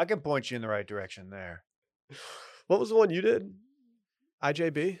too deep. I can point you in the right direction there. What was the one you did?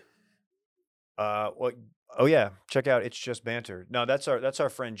 IJB? Well, oh yeah, check out It's Just Banter. No, that's our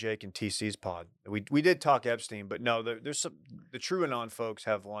friend Jake and TC's pod. We did talk Epstein, but no, there's some the TrueAnon folks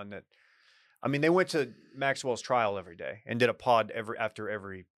have one that, I mean, they went to Maxwell's trial every day and did a pod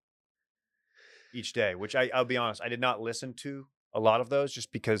each day, which I'll be honest, I did not listen to a lot of those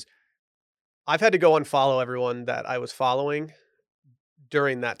just because I've had to go unfollow everyone that I was following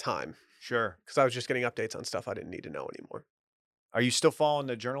during that time. Sure. Because I was just getting updates on stuff I didn't need to know anymore. Are you still following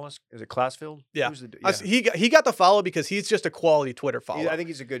the journalist? Is it Classfield? Yeah. Yeah. He got the follow because he's just a quality Twitter follow. I think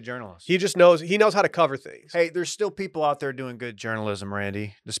he's a good journalist. He just knows how to cover things. Hey, there's still people out there doing good journalism,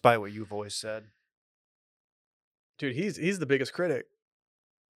 Randy, despite what you've always said. Dude, he's the biggest critic.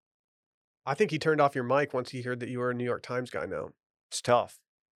 I think he turned off your mic once he heard that you were a New York Times guy now. It's tough.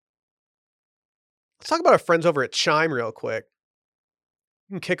 Let's talk about our friends over at Chime real quick.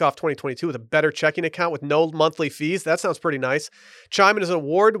 You can kick off 2022 with a better checking account with no monthly fees. That sounds pretty nice. Chime is an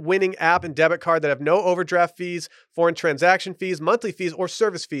award-winning app and debit card that have no overdraft fees, foreign transaction fees, monthly fees, or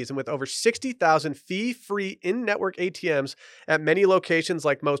service fees. And with over 60,000 fee-free in-network ATMs at many locations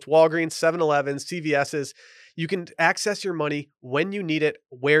like most Walgreens, 7-Eleven, CVS's, you can access your money when you need it,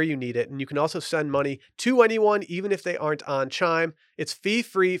 where you need it. And you can also send money to anyone, even if they aren't on Chime. It's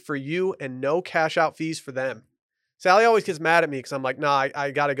fee-free for you and no cash-out fees for them. Sally always gets mad at me because I'm like, nah,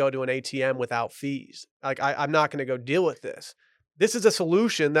 I got to go to an ATM without fees. Like, I'm not going to go deal with this. This is a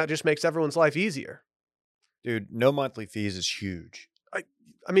solution that just makes everyone's life easier. Dude, no monthly fees is huge.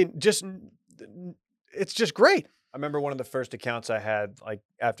 I mean, it's just great. I remember one of the first accounts I had, like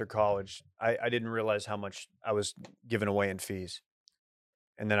after college, I didn't realize how much I was giving away in fees.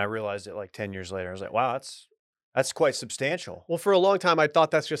 And then I realized it like 10 years later. I was like, wow, that's quite substantial. Well, for a long time, I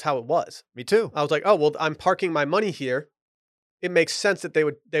thought that's just how it was. Me too. I was like, oh, well, I'm parking my money here. It makes sense that they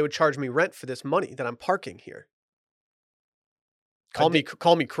would charge me rent for this money that I'm parking here. Call me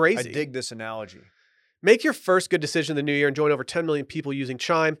crazy. I dig this analogy. Make your first good decision of the new year and join over 10 million people using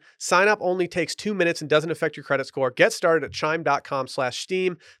Chime. Sign up only takes 2 minutes and doesn't affect your credit score. Get started at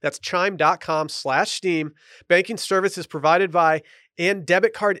chime.com/steam. That's chime.com/steam. Banking services provided by and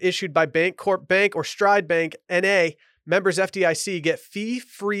debit card issued by Bancorp Bank or Stride Bank NA. Members FDIC. Get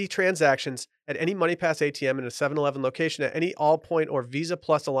fee-free transactions at any MoneyPass ATM in a 7-Eleven location at any Allpoint or Visa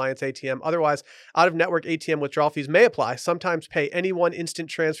Plus Alliance ATM. Otherwise, out-of-network ATM withdrawal fees may apply. Sometimes pay anyone. Instant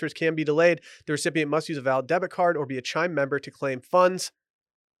transfers can be delayed. The recipient must use a valid debit card or be a Chime member to claim funds.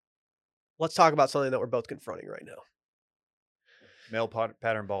 Let's talk about something that we're both confronting right now. Male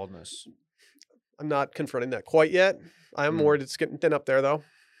pattern baldness. I'm not confronting that quite yet. I am worried it's getting thin up there, though.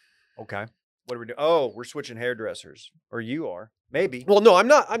 Okay. What are we doing? Oh, we're switching hairdressers. Or you are. Maybe. Well, no, I'm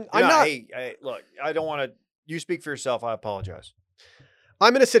not. I'm not. Hey, look, I don't want to. You speak for yourself. I apologize.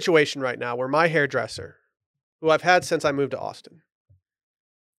 I'm in a situation right now where my hairdresser, who I've had since I moved to Austin,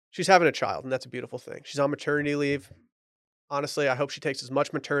 she's having a child, and that's a beautiful thing. She's on maternity leave. Honestly, I hope she takes as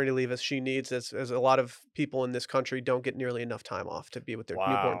much maternity leave as she needs, as a lot of people in this country don't get nearly enough time off to be with their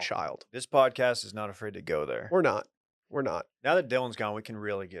newborn child. This podcast is not afraid to go there. We're not. we're not. Now that Dylan's gone, we can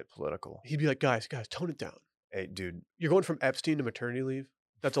really get political. He'd be like, guys, tone it down. Hey, dude. You're going from Epstein to maternity leave?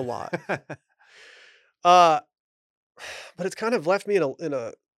 That's a lot. But it's kind of left me in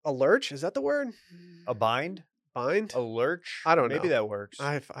a lurch. Is that the word? A bind? Bind? A lurch? I don't know. Maybe that works.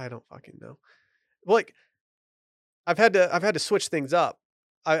 I don't fucking know. Like, I've had to switch things up.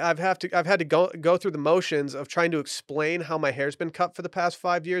 I've had to go through the motions of trying to explain how my hair's been cut for the past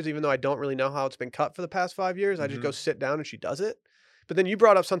 5 years, even though I don't really know how it's been cut for the past 5 years. I just go sit down and she does it. But then you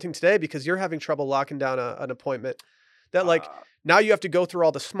brought up something today because you're having trouble locking down an appointment. That like now you have to go through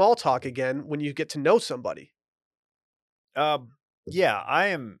all the small talk again when you get to know somebody. Yeah,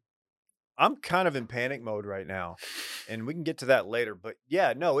 I'm kind of in panic mode right now, and we can get to that later. But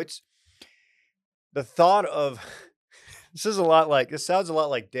yeah, no, it's the thought of this sounds a lot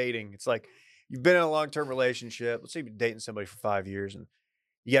like dating. It's like you've been in a long-term relationship. Let's say you've been dating somebody for 5 years, and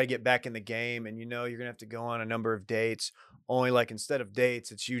you got to get back in the game, and you're gonna have to go on a number of dates. Only like instead of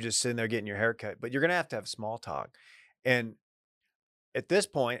dates, it's you just sitting there getting your hair cut. But you're gonna have to have small talk, and at this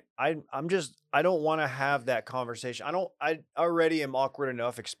point, I don't want to have that conversation. I already am awkward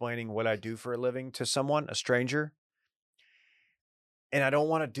enough explaining what I do for a living to someone, a stranger. And I don't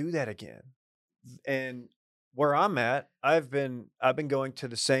want to do that again. And where I'm at, I've been going to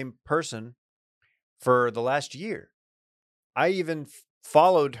the same person for the last year. I even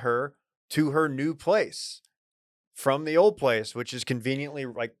followed her to her new place from the old place, which is conveniently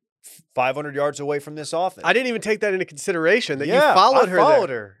like 500 yards away from this office. I didn't even take that into consideration that you followed her. I followed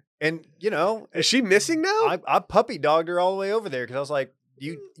her. And, is she missing now? I puppy dogged her all the way over there because I was like,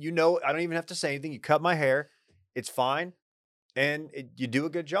 I don't even have to say anything. You cut my hair. It's fine. And you do a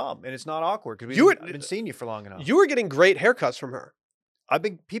good job. And it's not awkward because I've been seeing you for long enough. You were getting great haircuts from her.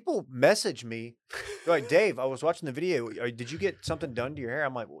 People message me. They're like, Dave, I was watching the video. Did you get something done to your hair?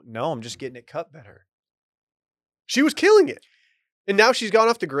 I'm like, well, no, I'm just getting it cut better. She was killing it. And now she's gone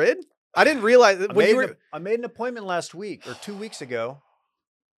off the grid? I didn't realize that I made an appointment last week or 2 weeks ago,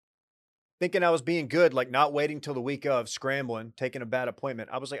 thinking I was being good, like not waiting till the week of, scrambling, taking a bad appointment.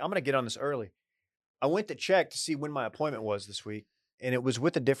 I was like, I'm going to get on this early. I went to check to see when my appointment was this week, and it was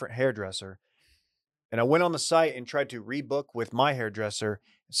with a different hairdresser. And I went on the site and tried to rebook with my hairdresser.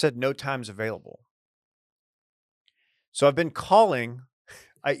 It said no time's available. So I've been calling.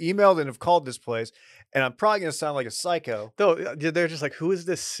 I emailed and have called this place, and I'm probably going to sound like a psycho. Though they're just like, who is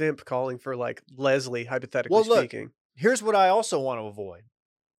this simp calling for like Leslie, hypothetically speaking? Here's what I also want to avoid.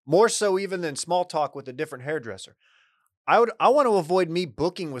 More so even than small talk with a different hairdresser. I want to avoid me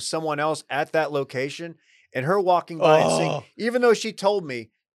booking with someone else at that location and her walking by and saying, even though she told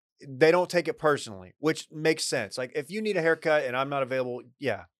me they don't take it personally, which makes sense. Like if you need a haircut and I'm not available,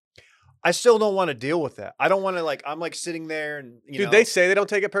 yeah. I still don't want to deal with that. I don't want to I'm like sitting there and Dude, they say they don't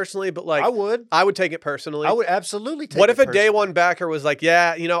take it personally, but like I would take it personally. I would absolutely take it. What if a day one backer was like,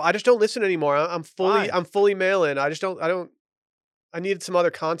 yeah, I just don't listen anymore. I'm fully mail-in. I needed some other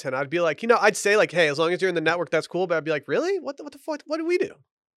content. I'd be like, I'd say like, hey, as long as you're in the network, that's cool. But I'd be like, really? What the fuck? What do we do?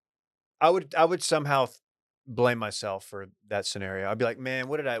 I would somehow blame myself for that scenario. I'd be like, man,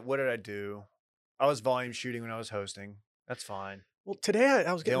 what did I do? I was volume shooting when I was hosting. That's fine. Well, today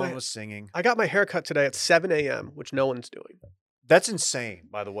I was getting Dylan was singing. I got my haircut today at 7 a.m., which no one's doing. That's insane,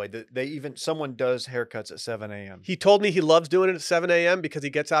 by the way. Someone does haircuts at 7 a.m. He told me he loves doing it at 7 a.m. because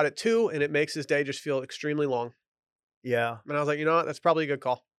he gets out at 2 and it makes his day just feel extremely long. Yeah. And I was like, you know what? That's probably a good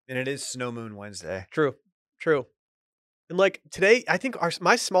call. And it is Snow Moon Wednesday. True. And like today, I think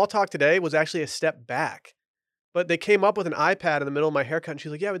my small talk today was actually a step back. But they came up with an iPad in the middle of my haircut and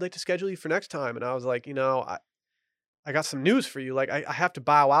she's like, yeah, we'd like to schedule you for next time. And I was like, I got some news for you. Like, I have to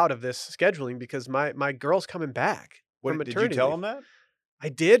bow out of this scheduling because my girl's coming back. Did you tell them that? I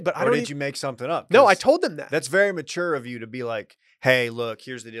did, but did you make something up? No, I told them that. That's very mature of you to be like, hey, look,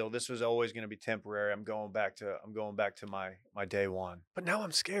 here's the deal. This was always going to be temporary. I'm going back to my day one. But now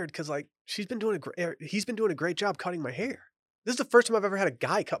I'm scared because like he's been doing a great job cutting my hair. This is the first time I've ever had a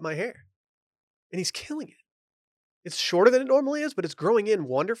guy cut my hair, and he's killing it. It's shorter than it normally is, but it's growing in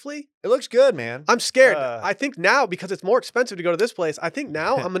wonderfully. It looks good, man. I'm scared. I think now, because it's more expensive to go to this place, I think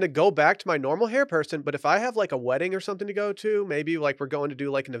now I'm going to go back to my normal hair person. But if I have like a wedding or something to go to, maybe like we're going to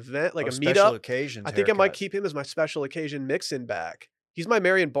do like an event, like a meetup. Occasions, I think I might keep him as my special occasion mix-in back. He's my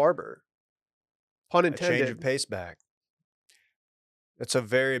Marion Barber. Pun intended. A change of pace back. That's a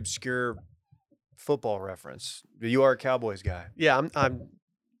very obscure football reference. You are a Cowboys guy. Yeah, I'm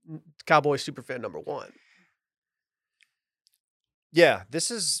Cowboys superfan number 1. Yeah,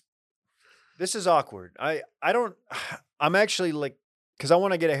 this is awkward. I'm actually like, because I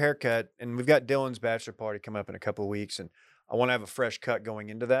want to get a haircut, and we've got Dylan's bachelor party coming up in a couple of weeks, and I want to have a fresh cut going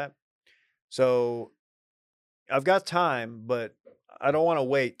into that. So I've got time, but I don't want to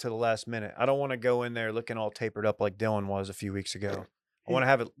wait till the last minute. I don't want to go in there looking all tapered up like Dylan was a few weeks ago. I want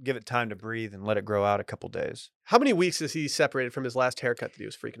to give it time to breathe and let it grow out a couple days. How many weeks is he separated from his last haircut that he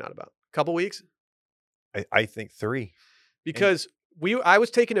was freaking out about? Couple weeks? I think 3. Because I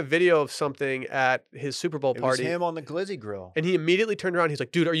was taking a video of something at his Super Bowl It party. was him on the Glizzy Grill. And he immediately turned around. He's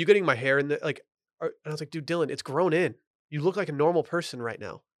like, dude, are you getting my hair in the, like, and I was like, dude, Dylan, it's grown in. You look like a normal person right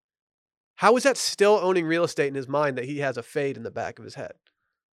now. How is that still owning real estate in his mind that he has a fade in the back of his head?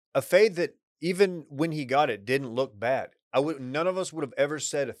 A fade that even when he got it didn't look bad. None of us would have ever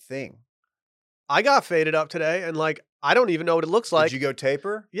said a thing. I got faded up today, and like I don't even know what it looks like. Did you go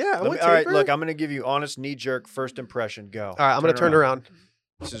taper? Yeah, I went taper. All right, look, I'm going to give you honest knee-jerk first impression. Go. All right, I'm going to turn around.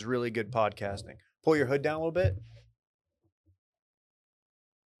 This is really good podcasting. Pull your hood down a little bit.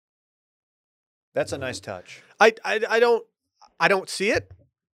 That's a nice touch. I don't see it.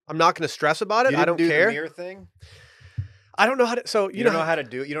 I'm not going to stress about it. I don't care. The mirror thing? I don't know how to. So you don't know how to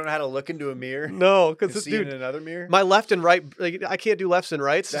do it. You don't know how to look into a mirror. No, because this see dude in another mirror. My left and right, like I can't do lefts and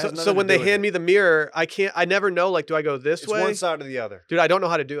rights. So when they hand me the mirror, I can't. I never know. Like, do I go this way? It's one side or the other, dude. I don't know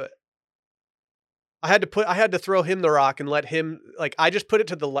how to do it. I had to throw him the rock and let him. Like, I just put it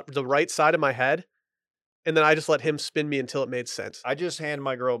to the right side of my head, and then I just let him spin me until it made sense. I just hand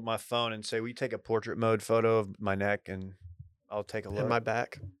my girl my phone and say, "We take a portrait mode photo of my neck, and I'll take a look." And my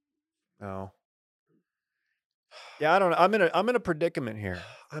back. Oh. Yeah, I don't know. I'm in a predicament here.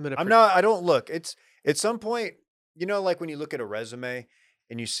 I don't look. It's at some point, like when you look at a resume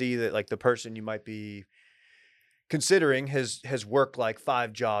and you see that like the person you might be considering has worked like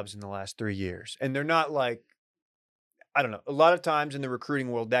 5 jobs in the last 3 years. And they're not like, I don't know. A lot of times in the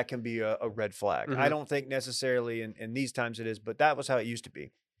recruiting world, that can be a red flag. Mm-hmm. I don't think necessarily in these times it is, but that was how it used to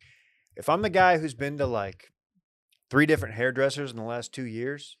be. If I'm the guy who's been to like 3 different hairdressers in the last 2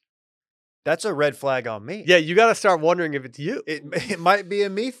 years, that's a red flag on me. Yeah, you got to start wondering if it's you. It might be a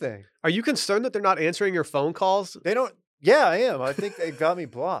me thing. Are you concerned that they're not answering your phone calls? They don't. Yeah, I am. I think they got me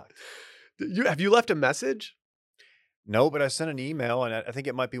blocked. Have you left a message? No, but I sent an email, and I think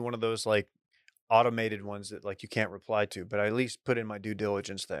it might be one of those like automated ones that like you can't reply to. But I at least put in my due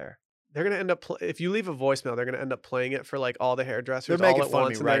diligence there. They're gonna end up if you leave a voicemail, they're gonna end up playing it for like all the hairdressers they're making all at fun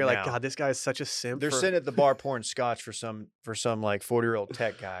once, of me and they're right like, now. God, this guy is such a simp. They're sitting at the bar pouring scotch for some like 40-year-old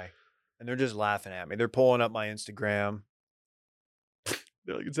tech guy. And they're just laughing at me. They're pulling up my Instagram.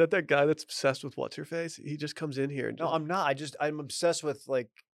 They're like, is that guy that's obsessed with what's her face? He just comes in here. And No, I'm not. I'm obsessed with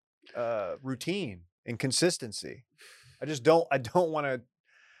like routine and consistency. I don't want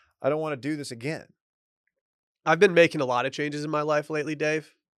to do this again. I've been making a lot of changes in my life lately,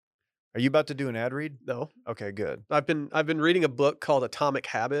 Dave. Are you about to do an ad read? No. Okay, good. I've been reading a book called Atomic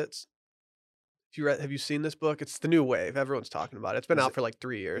Habits. Have you seen this book? It's the new wave. Everyone's talking about it. It's been out for like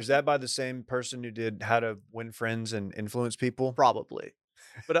 3 years. Is that by the same person who did How to Win Friends and Influence People? Probably.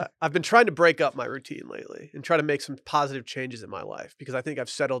 But I've been trying to break up my routine lately and try to make some positive changes in my life because I think I've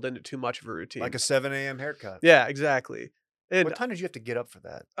settled into too much of a routine. Like a 7 a.m. haircut. Yeah, exactly. And what time did you have to get up for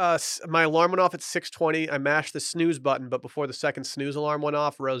that? My alarm went off at 6:20. I mashed the snooze button, but before the second snooze alarm went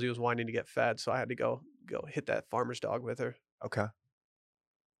off, Rosie was wanting to get fed, so I had to go hit that farmer's dog with her. Okay.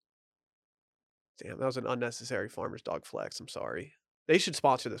 Damn, that was an unnecessary farmer's dog flex. I'm sorry. They should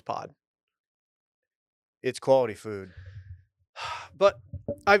sponsor this pod. It's quality food. But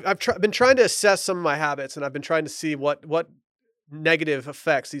I've been trying to assess some of my habits, and I've been trying to see what negative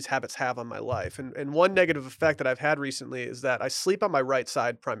effects these habits have on my life. And one negative effect that I've had recently is that I sleep on my right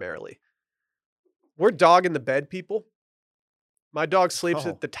side primarily. We're dog in the bed people. My dog sleeps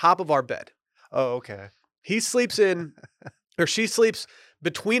at the top of our bed. Oh, okay. He sleeps or she sleeps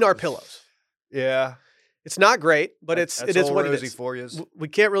between our pillows. Yeah. It's not great, but it is what it is. For you. We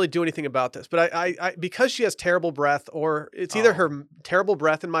can't really do anything about this. But I because she has terrible breath, or it's either her terrible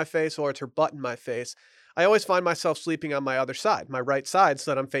breath in my face or it's her butt in my face, I always find myself sleeping on my other side, my right side,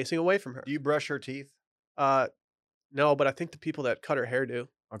 so that I'm facing away from her. Do you brush her teeth? No, but I think the people that cut her hair do.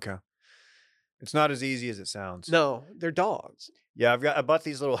 Okay. It's not as easy as it sounds. No, they're dogs. Yeah, I bought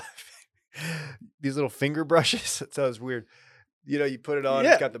these little finger brushes. It sounds weird. You put it on,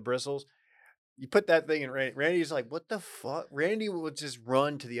 It's got the bristles. You put that thing in Randy's like, what the fuck? Randy will just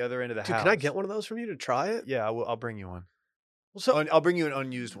run to the other end of the house. Can I get one of those from you to try it? Yeah, I'll bring you one. Well, so I'll bring you an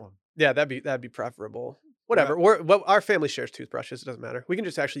unused one. Yeah, that'd be preferable. Whatever. Our family shares toothbrushes. It doesn't matter. We can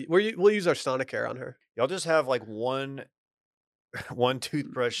just actually we'll use our Sonicare on her. Y'all just have like one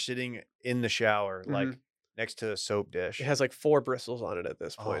toothbrush sitting in the shower, like next to a soap dish. It has like 4 bristles on it at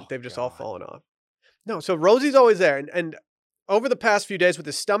this point. Oh, They've just all fallen off. No, so Rosie's always there, and over the past few days with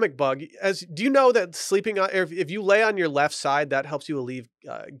the stomach bug, do you know that sleeping on, if you lay on your left side, that helps you relieve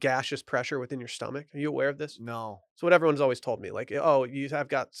gaseous pressure within your stomach? Are you aware of this? No. So what everyone's always told me, like, oh, you have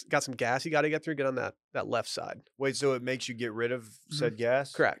got some gas you got to get through, get on that left side. Wait, so it makes you get rid of said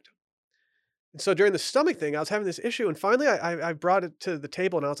gas? Correct. And so during the stomach thing, I was having this issue, and finally I brought it to the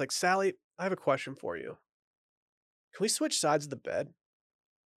table, and I was like, Sally, I have a question for you. Can we switch sides of the bed?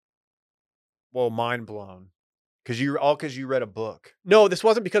 Well, mind blown. Because you read a book. No, this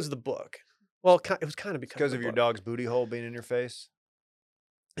wasn't because of the book. Well, it was kind of because of your dog's booty hole being in your face.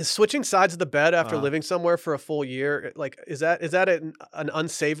 Is switching sides of the bed after living somewhere for a full year, like, is that an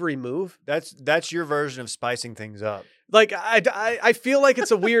unsavory move? That's your version of spicing things up. Like, I feel like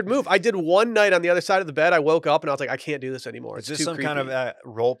it's a weird move. I did one night on the other side of the bed. I woke up and I was like, I can't do this anymore. Is this some kind of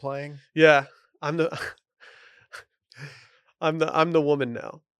role playing? Yeah, I'm the woman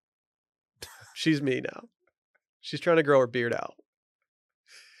now. She's me now. She's trying to grow her beard out.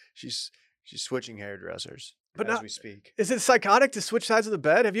 She's switching hairdressers but as we speak. Is it psychotic to switch sides of the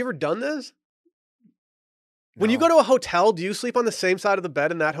bed? Have you ever done this? No. When you go to a hotel, do you sleep on the same side of the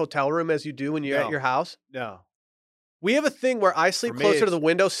bed in that hotel room as you do when you're at your house? No. We have a thing where I sleep closer to the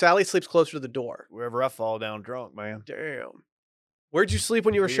window. Sally sleeps closer to the door. Wherever I fall down drunk, man. Damn. Where'd you sleep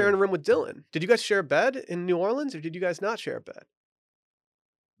when you were sharing a room with Dylan? Did you guys share a bed in New Orleans, or did you guys not share a bed?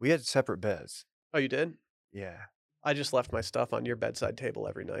 We had separate beds. Oh, you did? Yeah. I just left my stuff on your bedside table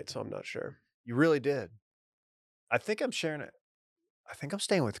every night, so I'm not sure. You really did. I think I'm sharing it. I think I'm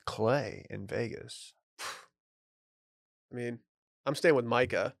staying with Clay in Vegas. I mean, I'm staying with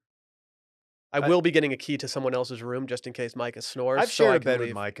Micah. I will be getting a key to someone else's room just in case Micah snores. I've shared a bed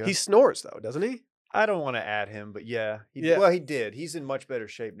with Micah. He snores, though, doesn't he? I don't want to add him, but yeah. Well, he did. He's in much better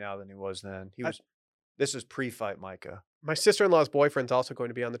shape now than he was then. This is pre-fight Micah. My sister-in-law's boyfriend's also going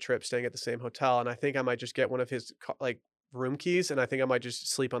to be on the trip, staying at the same hotel, and I think I might just get one of his room keys, and I think I might just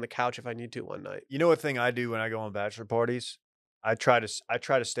sleep on the couch if I need to one night. You know what thing I do when I go on bachelor parties? I try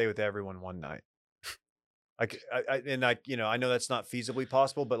to stay with everyone one night. I know that's not feasibly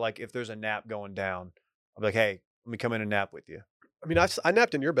possible, but like if there's a nap going down, I'm like, hey, let me come in and nap with you. I mean, I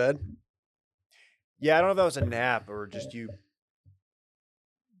napped in your bed. Yeah, I don't know if that was a nap or just you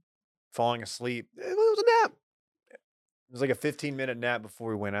falling asleep. It was a nap. It was like a 15-minute nap before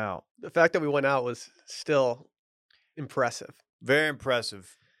we went out. The fact that we went out was still impressive. Very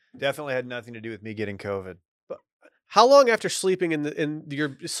impressive. Definitely had nothing to do with me getting COVID. But how long after sleeping in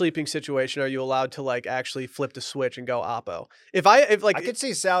your sleeping situation are you allowed to like actually flip the switch and go oppo? I could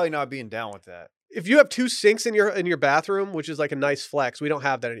see Sally not being down with that. If you have two sinks in your bathroom, which is like a nice flex, we don't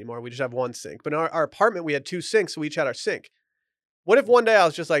have that anymore. We just have one sink. But in our apartment, we had two sinks, so we each had our sink. What if one day I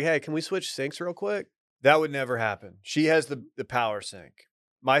was just like, hey, can we switch sinks real quick? That would never happen. She has the power sink.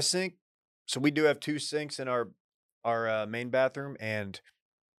 My sink, so we do have two sinks in our main bathroom, and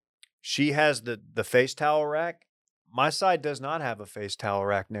she has the face towel rack. My side does not have a face towel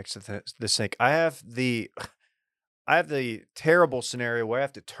rack next to the sink. I have the terrible scenario where I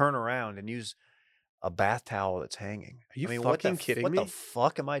have to turn around and use a bath towel that's hanging. Are you fucking kidding me? What the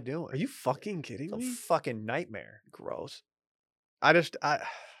fuck am I doing? Are you fucking kidding me? It's a fucking nightmare. Gross. I'm just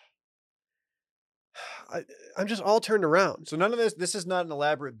all turned around. So none of this is not an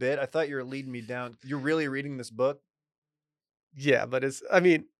elaborate bit. I thought you were leading me down. You're really reading this book? Yeah, but has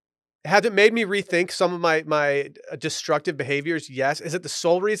it made me rethink some of my destructive behaviors? Yes. Is it the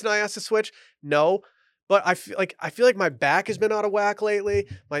sole reason I asked to switch? No. But I feel like my back has been out of whack lately.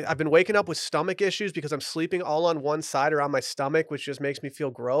 I've been waking up with stomach issues because I'm sleeping all on one side or on my stomach, which just makes me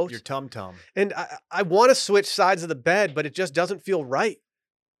feel gross. Your tum-tum. And I want to switch sides of the bed, but it just doesn't feel right.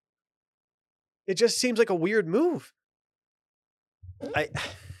 It just seems like a weird move.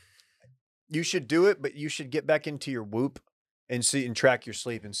 You should do it, but you should get back into your Whoop and track your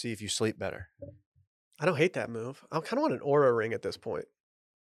sleep and see if you sleep better. I don't hate that move. I kind of want an Oura ring at this point.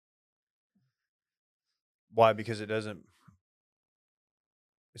 Why? Because it's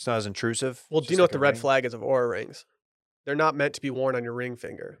not as intrusive. Well, do you know what the red flag is of Oura rings? They're not meant to be worn on your ring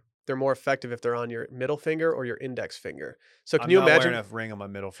finger. They're more effective if they're on your middle finger or your index finger. So can you imagine? I'm not wearing a ring on my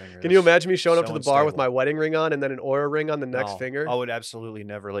middle finger. Can you imagine me showing up to the bar with my wedding ring on and then an Oura ring on the next finger? I would absolutely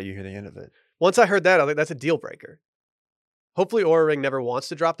never let you hear the end of it. Once I heard that, I was like, that's a deal breaker. Hopefully Oura Ring never wants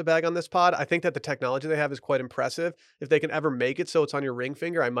to drop the bag on this pod. I think that the technology they have is quite impressive. If they can ever make it so it's on your ring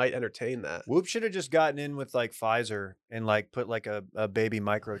finger, I might entertain that. Whoop should have just gotten in with like Pfizer and like put like a baby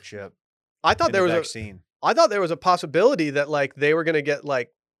microchip. I thought there was a vaccine. I thought there was a possibility that like they were going to get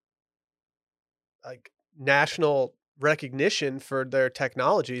like national recognition for their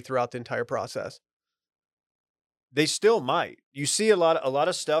technology throughout the entire process. They still might. You see a lot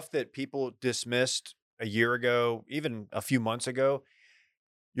of stuff that people dismissed a year ago, even a few months ago,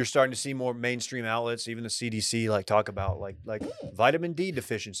 you're starting to see more mainstream outlets, even the CDC, like talk about like vitamin D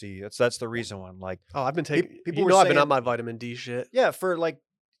deficiency. That's the reason one. Like Oh, I've been taking. people You were know, I've been on saying, my vitamin D shit. yeah, for like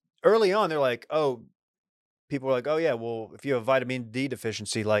early on, they're like, oh, people were like, oh yeah, well, if you have vitamin D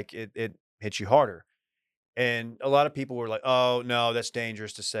deficiency, like it hits you harder. And a lot of people were like, oh no, that's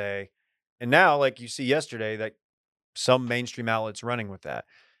dangerous to say. And now, like you see yesterday, that some mainstream outlets running with that.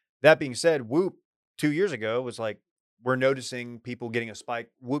 That being said, Whoop 2 years ago was like, we're noticing people getting a spike.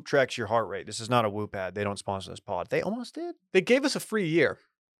 Whoop tracks your heart rate. This is not a Whoop ad. They don't sponsor this pod. They almost did. They gave us a free year.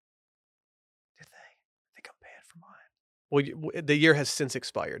 Did they? I think I'm paying for mine. Well, the year has since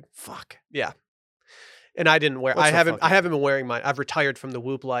expired. Fuck. Yeah. And I didn't wear. What's I so haven't. fucking- I haven't been wearing mine. I've retired from the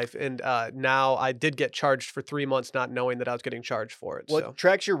Whoop life, and now I did get charged for 3 months, not knowing that I was getting charged for it. Well, So it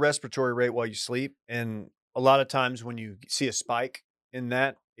tracks your respiratory rate while you sleep. And a lot of times when you see a spike in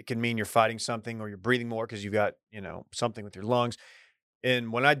that, it can mean you're fighting something or you're breathing more because you've got, something with your lungs.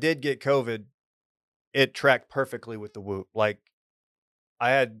 And when I did get COVID, it tracked perfectly with the Whoop. Like I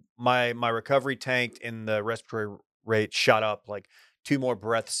had my recovery tanked and the respiratory rate shot up like 2 more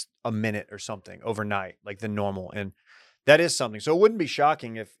breaths a minute or something overnight, like than normal. And that is something. So it wouldn't be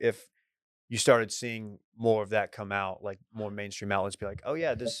shocking if you started seeing more of that come out, like more mainstream outlets be like, oh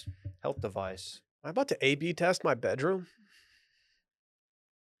yeah, this health device. I'm about to A/B test my bedroom.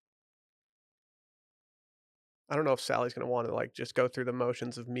 I don't know if Sally's gonna want to like just go through the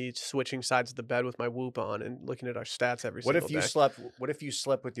motions of me switching sides of the bed with my Whoop on and looking at our stats every What single if you day. slept? What if you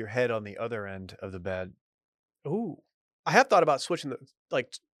slept with your head on the other end of the bed? Ooh, I have thought about switching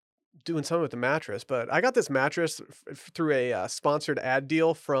doing something with the mattress, but I got this mattress through a sponsored ad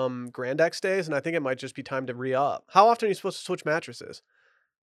deal from Grand X Days, and I think it might just be time to re-up. How often are you supposed to switch mattresses?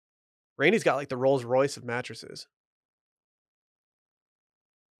 Randy's got like the Rolls Royce of mattresses.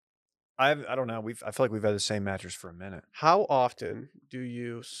 I don't know. I feel like we've had the same mattress for a minute. How often do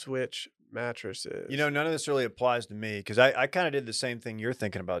you switch mattresses? None of this really applies to me because I kind of did the same thing you're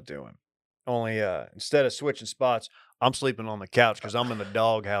thinking about doing. Only instead of switching spots, I'm sleeping on the couch because I'm in the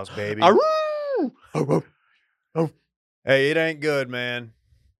doghouse, baby. Arroo! Hey, it ain't good, man.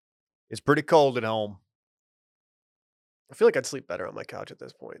 It's pretty cold at home. I feel like I'd sleep better on my couch at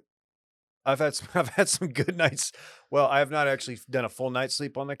this point. I've had some good nights. Well, I have not actually done a full night's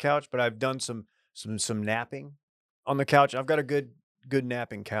sleep on the couch, but I've done some napping on the couch. I've got a good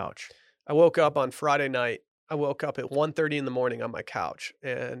napping couch. I woke up on Friday night. I woke up at 1:30 in the morning on my couch,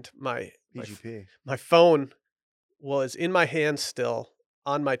 and my PGP. my phone was in my hand still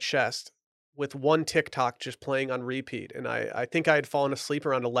on my chest with one TikTok just playing on repeat. And I think I had fallen asleep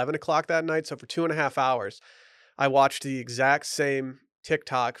around 11 o'clock that night. So for 2.5 hours, I watched the exact same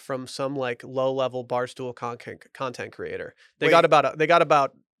TikTok from some like low level Barstool content creator. They got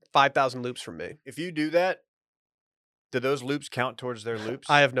about 5,000 loops from me. If you do that, do those loops count towards their loops?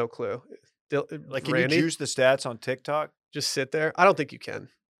 I have no clue. Like, can Randy, you juice the stats on TikTok? just sit there? I don't think you can.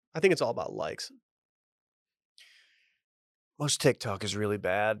 I think it's all about likes. Most TikTok is really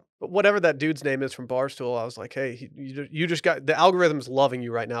bad. But whatever that dude's name is from Barstool, I was like, hey, you just got the algorithm's loving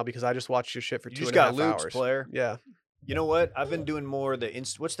you right now because I just watched your shit for You two just and a got half loops, hours. player. Yeah. You know what? I've been doing more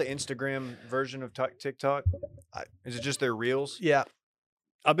what's the Instagram version of TikTok? Is it just their reels? Yeah.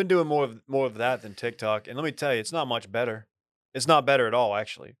 I've been doing more of that than TikTok, and let me tell you, it's not much better. It's not better at all,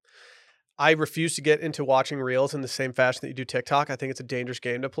 actually. I refuse to get into watching reels in the same fashion that you do TikTok. I think it's a dangerous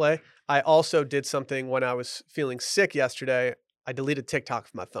game to play. I also did something when I was feeling sick yesterday. I deleted TikTok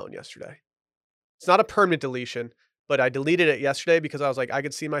from my phone yesterday. It's not a permanent deletion, but I deleted it yesterday because I was like, I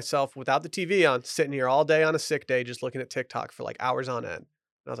could see myself without the TV on, sitting here all day on a sick day, just looking at TikTok for like hours on end. And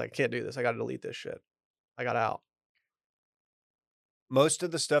I was like, I can't do this. I got to delete this shit. I got out. Most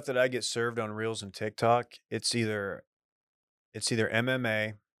of the stuff that I get served on Reels and TikTok, it's either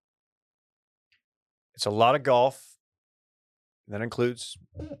MMA, it's a lot of golf. That includes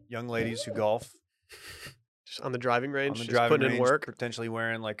young ladies who golf Just on the driving range, on the just driving putting range, in work. potentially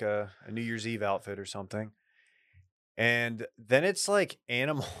wearing like a New Year's Eve outfit or something. And then it's like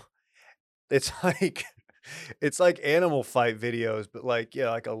animal. It's like animal fight videos, but like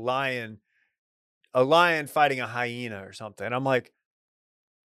like a lion fighting a hyena or something. And I'm like,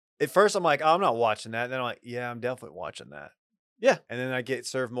 at first I'm like, oh, I'm not watching that. And then I'm like, yeah, I'm definitely watching that. Yeah. And then I get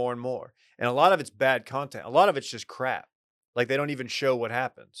served more and more. And a lot of it's bad content. A lot of it's just crap. Like they don't even show what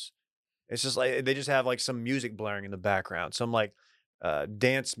happens. It's just like they just have like some music blaring in the background, some like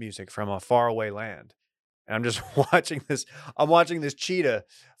dance music from a faraway land. And I'm just watching this. I'm watching this cheetah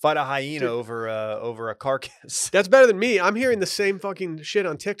fight a hyena over a carcass. That's better than me. I'm hearing the same fucking shit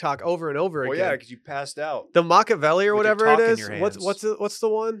on TikTok over and over Well, again. yeah, because you passed out. The Machiavelli or With your whatever it talk in is. your What's the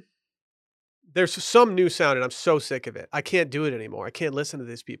one? There's some new sound, and I'm so sick of it. I can't do it anymore. I can't listen to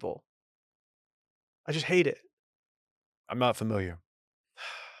these people. I just hate it. I'm not familiar.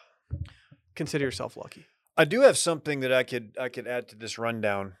 Consider yourself lucky. I do have something that I could add to this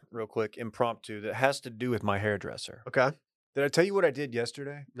rundown real quick, impromptu, that has to do with my hairdresser. Okay. Did I tell you what I did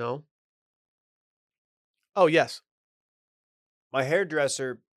yesterday? No. Oh, yes. My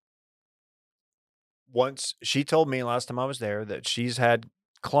hairdresser, once she told me last time I was there that she's had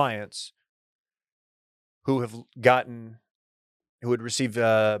clients who had received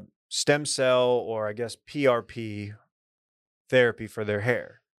stem cell, or I guess PRP therapy for their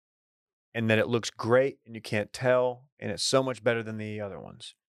hair, and that it looks great and you can't tell, and it's so much better than the other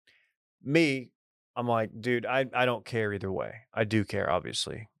ones. I'm like, dude, I don't care either way. I do care,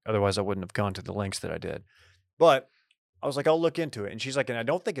 obviously. Otherwise, I wouldn't have gone to the lengths that I did. But I was like, I'll look into it. And she's like, and I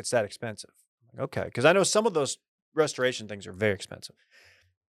don't think it's that expensive. I'm like, okay. Because I know some of those restoration things are very expensive.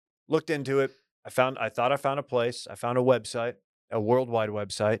 Looked into it. I thought I found a place. I found a website, a worldwide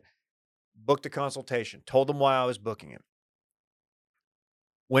website. Booked a consultation. Told them why I was booking it.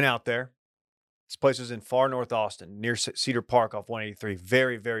 Went out there. This place was in far north Austin, near Cedar Park off 183.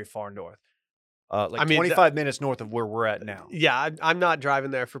 Very, very far north. 25 minutes north of where we're at now. Yeah, I'm not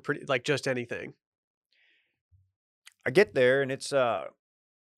driving there for just anything. I get there and it's and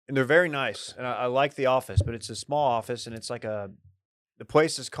they're very nice, and I like the office, but it's a small office, and it's like the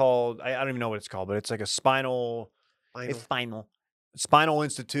place is called, I don't even know what it's called, but it's like a spinal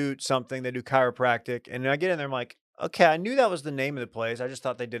institute, something. They do chiropractic, and I get in there, I'm like, okay, I knew that was the name of the place. I just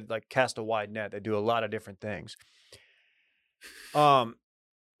thought they did like cast a wide net. They do a lot of different things.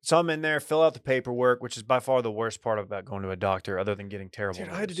 So I'm in there, fill out the paperwork, which is by far the worst part about going to a doctor, other than getting terrible Dude,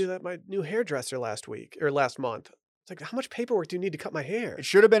 news. I had to do that at my new hairdresser last month. It's like, how much paperwork do you need to cut my hair? It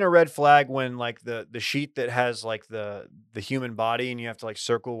should have been a red flag when like the sheet that has like the human body and you have to like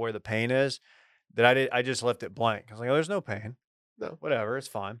circle where the pain is, that I just left it blank. I was like, oh, there's no pain. No. Whatever, it's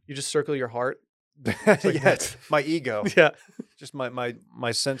fine. You just circle your heart. Yes, my ego. Yeah. Just my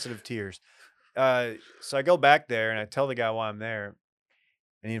sensitive tears. So I go back there and I tell the guy why I'm there,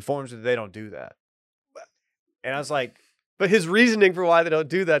 and he informs me that they don't do that. And I was like, but his reasoning for why they don't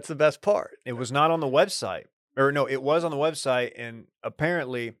do that's the best part. It was not on the website. Or no, it was on the website, and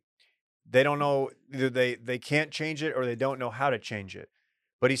apparently they don't know, either they can't change it or they don't know how to change it.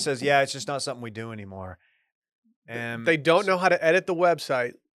 But he says, yeah, it's just not something we do anymore. And they don't know how to edit the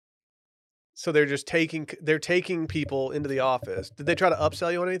website. So they're taking people into the office. Did they try to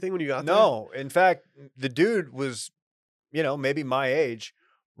upsell you on anything when you got there? No. In fact, the dude was, maybe my age,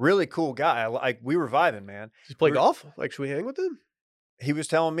 really cool guy. We were vibing, man. Does he play golf? Like, should we hang with him? He was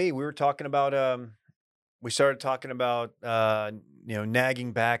telling me, we were talking about we started talking about,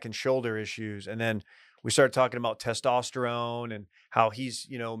 nagging back and shoulder issues. And then we started talking about testosterone and how he's,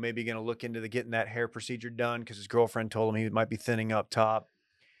 maybe going to look into getting that hair procedure done because his girlfriend told him he might be thinning up top.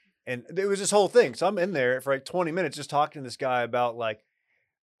 And it was this whole thing. So I'm in there for like 20 minutes just talking to this guy about like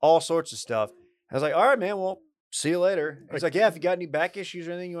all sorts of stuff. I was like, all right, man, well, see you later. He's like, yeah, if you got any back issues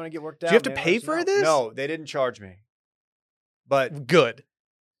or anything you want to get worked out. Do you have to pay for this? No, they didn't charge me. But good.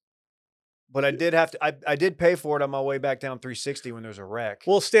 But I did have to, I did pay for it on my way back down 360 when there was a wreck.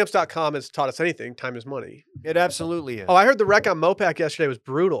 Well, Stamps.com has taught us anything. Time is money. It absolutely is. Oh, I heard the wreck on Mopac yesterday was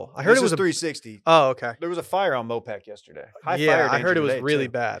brutal. I heard it was 360. Oh, okay. There was a fire on Mopac yesterday. High fire I heard it was really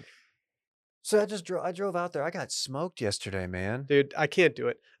bad. So I drove out there. I got smoked yesterday, man. Dude, I can't do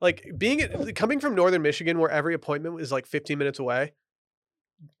it. Like coming from Northern Michigan where every appointment is like 15 minutes away.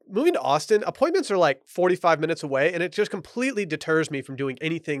 Moving to Austin, appointments are like 45 minutes away, and it just completely deters me from doing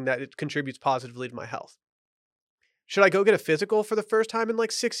anything that it contributes positively to my health. Should I go get a physical for the first time in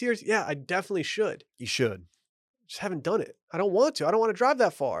like 6 years? Yeah, I definitely should. You should. Just haven't done it. I don't want to. I don't want to drive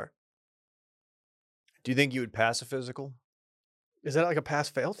that far. Do you think you would pass a physical? Is that like a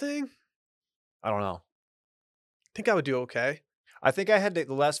pass-fail thing? I don't know. I think I would do okay. I think I had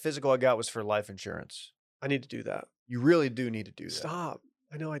the last physical I got was for life insurance. I need to do that. You really do need to do that. Stop.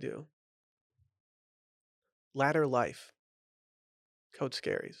 I know I do. Ladder Life. Code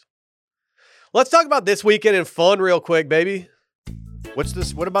Scaries. Let's talk about this weekend in fun real quick, baby. What's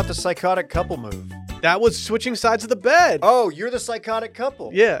this? What about the psychotic couple move? That was switching sides of the bed. Oh, you're the psychotic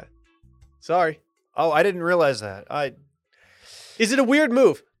couple. Yeah. Sorry. Oh, I didn't realize that. Is it a weird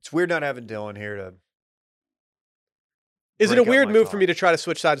move? It's weird not having Dylan here to. Is it a weird move for me to try to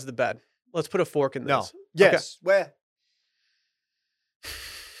switch sides of the bed? Let's put a fork in this. No. Yes.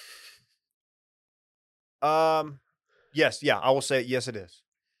 Okay. Yes. Yeah. I will say yes. It is.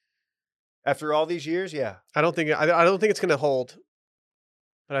 After all these years, yeah. I don't think it's gonna hold,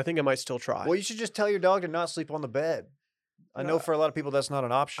 but I think I might still try. Well, you should just tell your dog to not sleep on the bed. I know for a lot of people that's not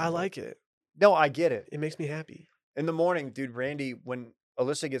an option. I like it. No, I get it. It makes me happy. In the morning, dude, when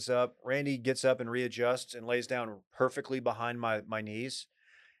Alyssa gets up, Randy gets up and readjusts and lays down perfectly behind my knees.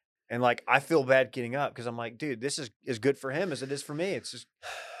 And like, I feel bad getting up because I'm like, dude, this is as good for him as it is for me. It's just,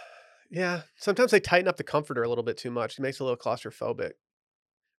 Yeah. Sometimes they tighten up the comforter a little bit too much. It makes it a little claustrophobic.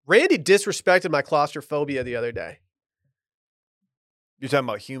 Randy disrespected my claustrophobia the other day. you're talking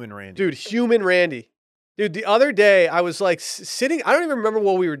about human Randy. Dude, human Randy. Dude, the other day I was like sitting, I don't even remember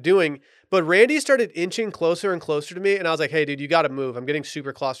what we were doing, but Randy started inching closer and closer to me. And I was like, hey, dude, you got to move. I'm getting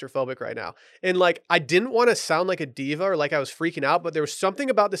super claustrophobic right now. And like, I didn't want to sound like a diva or like I was freaking out, but there was something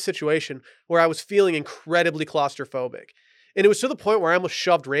about the situation where I was feeling incredibly claustrophobic. And it was to the point where I almost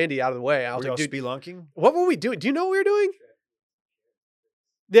shoved Randy out of the way. I was Were like, y'all dude, spelunking? what were we doing? Do you know what we were doing?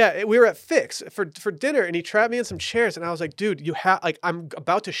 Yeah, we were at Fix for dinner, and he trapped me in some chairs, and I was like, dude, you have like I'm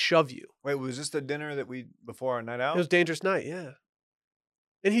about to shove you. Wait, was this the dinner that before our night out? It was Dangerous Night, yeah.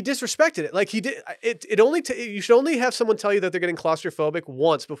 And he disrespected it. Like he did it only you should only have someone tell you that they're getting claustrophobic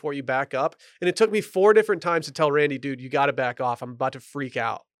once before you back up. And it took me 4 different times to tell Randy, dude, you got to back off. I'm about to freak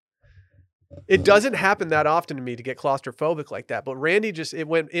out. It doesn't happen that often to me to get claustrophobic like that, but Randy it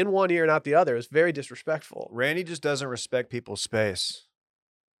went in one ear and out the other. It was very disrespectful. Randy just doesn't respect people's space.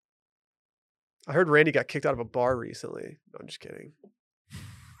 I heard Randy got kicked out of a bar recently. No, I'm just kidding.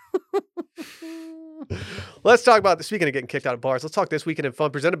 Let's talk about speaking of getting kicked out of bars. Let's talk This Weekend in Fun,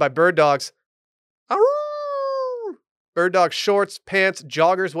 presented by Bird Dogs. Bird Dogs shorts, pants,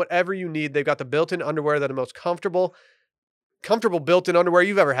 joggers, whatever you need. They've got the built-in underwear that are the most comfortable built-in underwear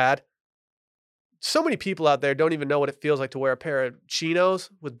you've ever had. So many people out there don't even know what it feels like to wear a pair of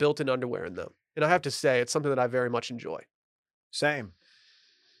chinos with built-in underwear in them. And I have to say, it's something that I very much enjoy. Same.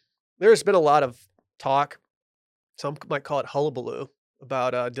 There's been a lot of talk, some might call it hullabaloo,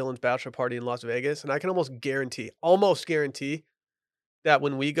 about Dylan's bachelor party in Las Vegas. And I can almost guarantee that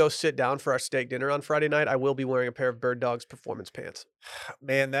when we go sit down for our steak dinner on Friday night, I will be wearing a pair of Bird Dogs performance pants.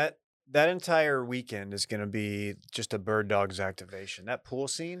 Man, that entire weekend is going to be just a Bird Dogs activation. That pool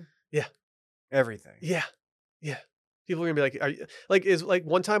scene. Yeah. Everything. Yeah. Yeah. People are going to be like,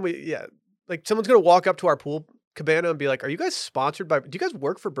 one time like someone's going to walk up to our pool cabana and be like, are you guys sponsored by, do you guys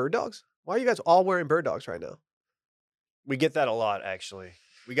work for Bird Dogs? Why are you guys all wearing Bird Dogs right now? We get that a lot, actually.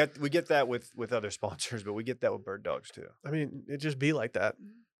 We get that with other sponsors, but we get that with Bird Dogs too. I mean, it just be like that.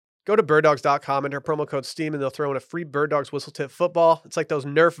 Go to birddogs.com, enter promo code STEAM, and they'll throw in a free Bird Dogs whistle tip football. It's like those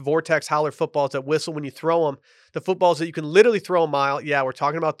Nerf Vortex Howler footballs that whistle when you throw them. The footballs that you can literally throw a mile. Yeah, we're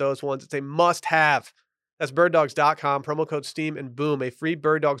talking about those ones. It's a must-have. That's birddogs.com, promo code STEAM, and boom, a free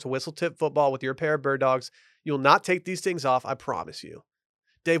Bird Dogs whistle tip football with your pair of Bird Dogs. You will not take these things off, I promise you.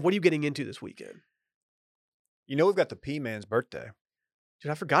 Dave, what are you getting into this weekend? You know we've got the P-Man's birthday.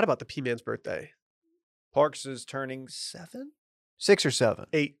 Dude, I forgot about the P-Man's birthday. Parks is turning 7? 6 or 7?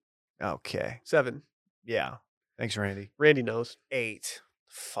 8. Okay. 7. Yeah. Thanks, Randy. Randy knows. 8.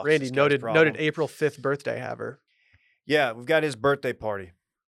 Fuck, Randy, noted April 5th birthday haver. Yeah, we've got his birthday party.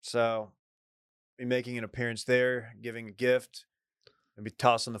 So, be making an appearance there, giving a gift, maybe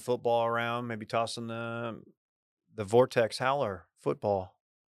tossing the football around, maybe tossing the Vortex Howler football.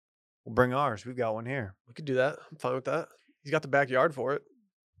 We'll bring ours. We've got one here. We could do that. I'm fine with that. He's got the backyard for it.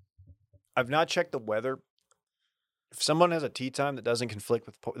 I've not checked the weather. If someone has a tea time that doesn't conflict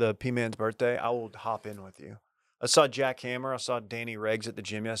with the P-Man's birthday, I will hop in with you. I saw Jack Hammer. I saw Danny Reggs at the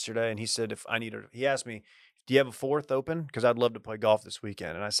gym yesterday, and he said he asked me, do you have a 4th open? Because I'd love to play golf this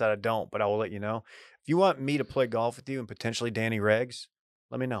weekend. And I said, I don't, but I will let you know. If you want me to play golf with you and potentially Danny Reggs,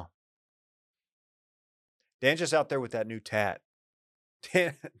 let me know. Dan's just out there with that new tat.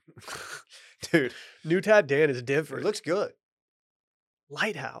 Dan, dude, New Tad Dan is different. it looks good.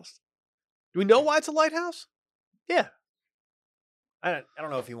 Lighthouse. Do we know why it's a lighthouse? Yeah. I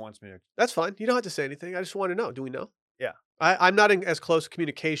don't know if he wants me to. That's fine. You don't have to say anything. I just want to know. Do we know? Yeah. I'm not in as close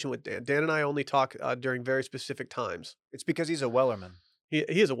communication with Dan. Dan and I only talk during very specific times. It's because he's a Wellerman. He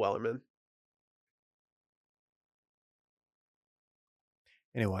is a Wellerman.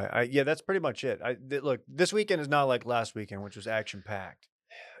 Anyway, yeah, that's pretty much it. Look, this weekend is not like last weekend, which was action packed.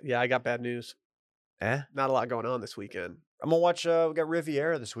 Yeah, I got bad news. Not a lot going on this weekend. I'm gonna watch. We got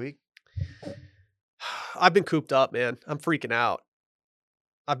Riviera this week. I've been cooped up, man. I'm freaking out.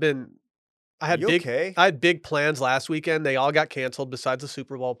 I had big plans last weekend. They all got canceled besides the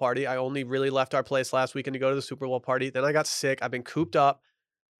Super Bowl party. I only really left our place last weekend to go to the Super Bowl party. Then I got sick. I've been cooped up.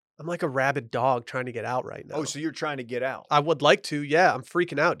 I'm like a rabid dog trying to get out right now. Oh, so you're trying to get out? I would like to. Yeah, I'm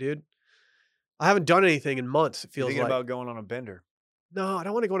freaking out, dude. I haven't done anything in months. It feels thinking like. about going on a bender. No, I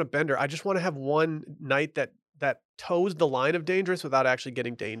don't want to go on a bender. I just want to have one night that toes the line of dangerous without actually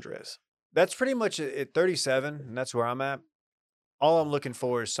getting dangerous. That's pretty much at 37, and that's where I'm at. All I'm looking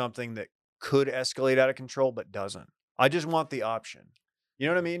for is something that could escalate out of control, but doesn't. I just want the option. You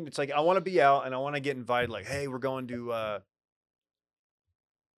know what I mean? It's like I want to be out and I want to get invited. Like, hey, we're going to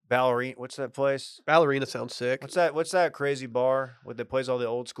Ballerina. What's that place? Ballerina sounds sick. What's that crazy bar that plays all the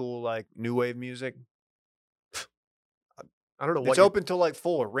old school like new wave music? I don't know what. It's open till like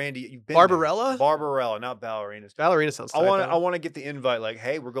 4. Randy, you've been Barbarella? there. Barbarella, not Ballerina. Ballerina sounds. I want to get the invite. Like,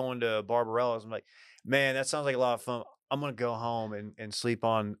 hey, we're going to Barbarella's. I'm like, man, that sounds like a lot of fun. I'm gonna go home and sleep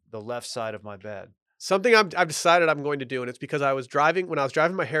on the left side of my bed. Something I've decided I'm going to do, and it's because when I was driving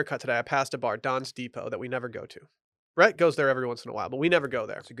my haircut today, I passed a bar, Don's Depot, that we never go to. Brett goes there every once in a while, but we never go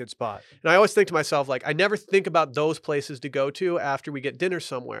there. It's a good spot. And I always think to myself, like, I never think about those places to go to after we get dinner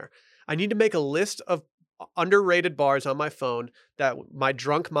somewhere. I need to make a list of underrated bars on my phone that my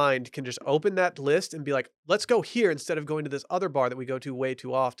drunk mind can just open that list and be like, let's go here instead of going to this other bar that we go to way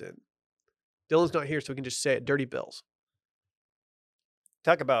too often. Dylan's not here, so we can just say it. Dirty Bills.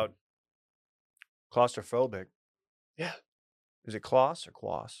 Talk about claustrophobic. Yeah. Is it Klaus or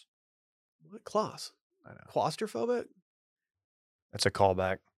Quas? What class? I know. Claustrophobic? That's a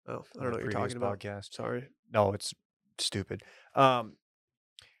callback. Oh, I don't know what you're talking about. Podcast. Sorry. No, it's stupid.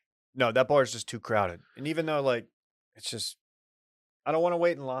 No, that bar is just too crowded. And even though, like, it's just, I don't want to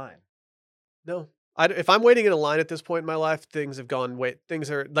wait in line. No. If I'm waiting in a line at this point in my life, things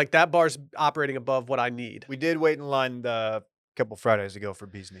are like that bar's operating above what I need. We did wait in line a couple Fridays ago for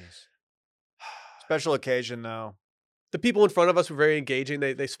Bee's Knees. Special occasion, though. The people in front of us were very engaging.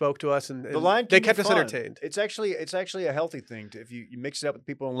 They spoke to us and the line they kept us entertained. It's actually a healthy thing if you mix it up with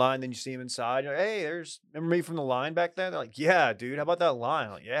people in line, then you see them inside. You're like, hey, remember me from the line back then? They're like, yeah, dude, how about that line?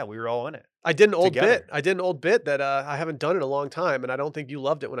 I'm like, yeah, we were all in it. I did an old bit that I haven't done in a long time, and I don't think you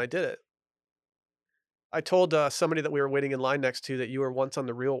loved it when I did it. I told somebody that we were waiting in line next to that you were once on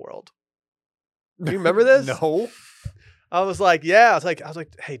The Real World. Do you remember this? No. I was like, yeah. I was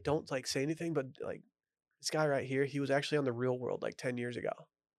like, hey, don't like say anything, but like this guy right here, he was actually on The Real World like 10 years ago.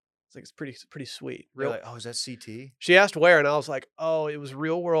 It's like it's pretty sweet. Like, oh, is that CT? She asked where, and I was like, oh, it was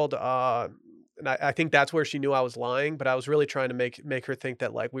Real World. And I think that's where she knew I was lying, but I was really trying to make her think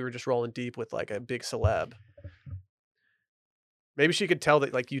that like we were just rolling deep with like a big celeb. Maybe she could tell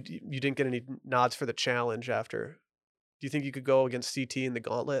that like you didn't get any nods for the challenge after. Do you think you could go against CT in the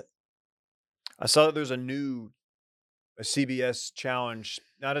gauntlet? I saw that there's a CBS challenge,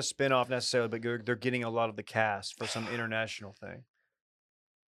 not a spinoff necessarily, but they're getting a lot of the cast for some international thing.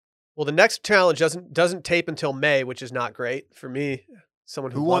 Well, the next challenge doesn't tape until May, which is not great for me.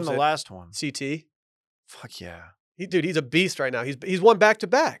 Someone who won the last one? CT. Fuck yeah, he's a beast right now. He's won back to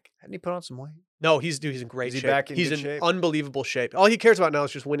back. Hadn't he put on some weight? No, he's in great shape. Back in he's good in shape? Unbelievable shape. All he cares about now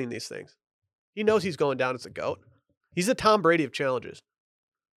is just winning these things. He knows he's going down as a GOAT. He's the Tom Brady of challenges.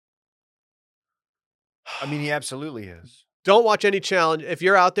 I mean, he absolutely is. Don't watch any challenge. If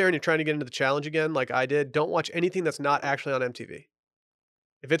you're out there and you're trying to get into the challenge again, like I did, don't watch anything that's not actually on MTV.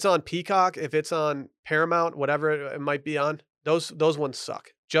 If it's on Peacock, if it's on Paramount, whatever it might be on, those ones suck.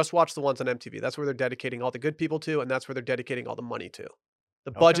 Just watch the ones on MTV. That's where they're dedicating all the good people to, and that's where they're dedicating all the money to.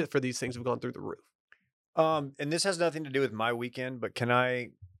 The budget for these things have gone through the roof. And this has nothing to do with my weekend, but can I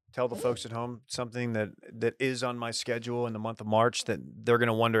tell the folks at home something that is on my schedule in the month of March that they're going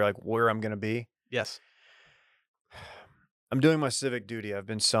to wonder like where I'm going to be? Yes. I'm doing my civic duty. I've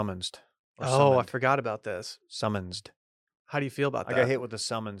been summoned. I forgot about this. Summoned. How do you feel about that? I got hit with a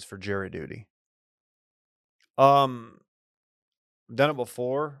summons for jury duty. I've done it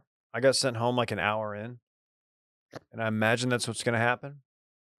before. I got sent home like an hour in, and I imagine that's what's going to happen.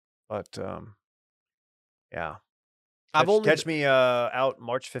 But yeah, catch me out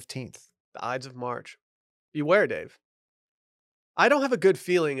March 15th. The Ides of March. Beware, Dave. I don't have a good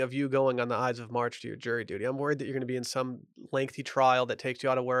feeling of you going on the Ides of March to your jury duty. I'm worried that you're going to be in some lengthy trial that takes you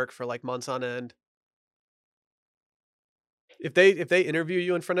out of work for like months on end. If they interview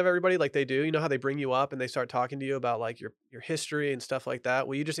you in front of everybody like they do, you know how they bring you up and they start talking to you about like your history and stuff like that.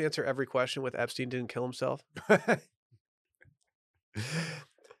 Will you just answer every question with Epstein didn't kill himself? What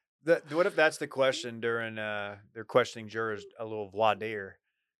if that's the question during they're questioning jurors a little voir dire?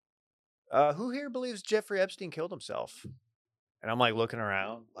 Who here believes Jeffrey Epstein killed himself? And I'm like looking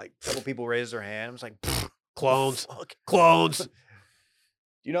around, like a couple people raise their hand. I was like, clones, fuck. clones. Do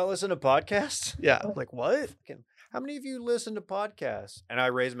you not listen to podcasts? Yeah, I'm like, what? How many of you listen to podcasts? And I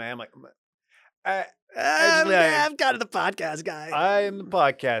raise my hand, I'm like, I'm kind of the podcast guy. I am the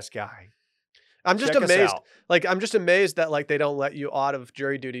podcast guy. I'm just amazed. Like, I'm just amazed that like they don't let you out of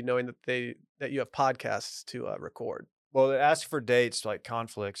jury duty knowing that you have podcasts to record. Well, it asks for dates, like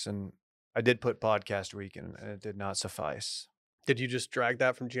conflicts, and I did put podcast week, and it did not suffice. Did you just drag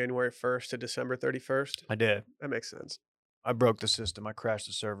that from January 1st to December 31st? I did. That makes sense. I broke the system. I crashed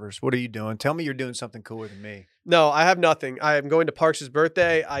the servers. What are you doing? Tell me you're doing something cooler than me. No, I have nothing. I am going to Parks'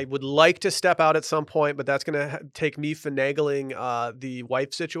 birthday. I would like to step out at some point, but that's going to take me finagling the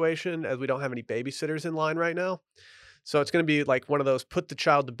wife situation as we don't have any babysitters in line right now. So it's going to be like one of those put the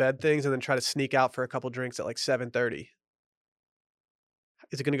child to bed things and then try to sneak out for a couple drinks at like 7:30.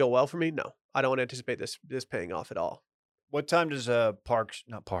 Is it going to go well for me? No. I don't anticipate this paying off at all. What time does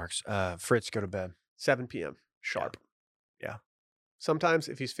Fritz go to bed? 7 p.m. sharp. Yeah. Sometimes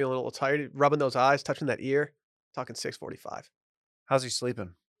if he's feeling a little tired, rubbing those eyes, touching that ear, talking 6:45. How's he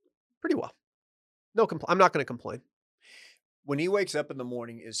sleeping? Pretty well. No I'm not going to complain. When he wakes up in the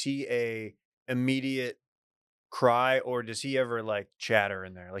morning, is he a immediate cry or does he ever like chatter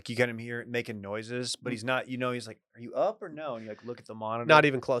in there? Like you get him here making noises, but he's not, he's like, are you up or no? And you like look at the monitor. Not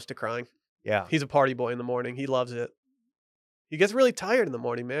even close to crying. Yeah. He's a party boy in the morning. He loves it. He gets really tired in the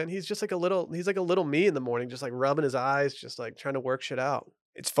morning, man. He's just like he's like a little me in the morning, just like rubbing his eyes, just like trying to work shit out.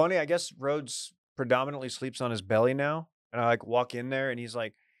 It's funny. I guess Rhodes predominantly sleeps on his belly now. And I like walk in there and he's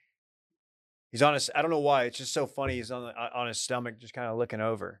on his, I don't know why. It's just so funny. He's on his stomach, just kind of looking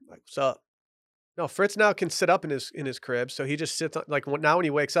over. Like, what's up? No, Fritz now can sit up in his crib. So he just sits on, like now when he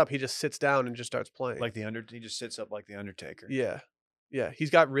wakes up, he just sits down and just starts playing. Like he just sits up like the Undertaker. Yeah. Yeah. He's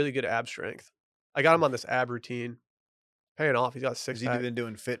got really good ab strength. I got him on this ab routine. Paying off. He's got 6 Has he been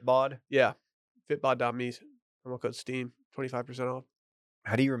doing Fitbod? Yeah. Fitbod.me. Promo code STEAM. 25% off.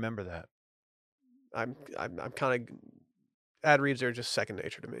 How do you remember that? I'm kind of ad reads are just second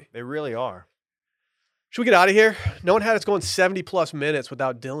nature to me. They really are. Should we get out of here? No one had us going 70 plus minutes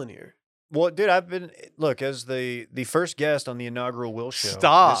without Dylan here. Well, dude, as the first guest on the inaugural Will Show.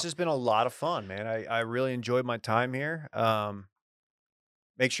 Stop. This has been a lot of fun, man. I really enjoyed my time here.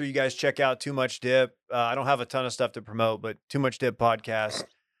 Make sure you guys check out Too Much Dip. I don't have a ton of stuff to promote, but Too Much Dip podcast.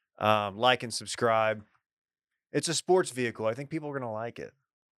 Like and subscribe. It's a sports vehicle. I think people are gonna like it.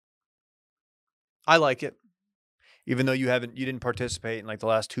 I like it. Even though you didn't participate in like the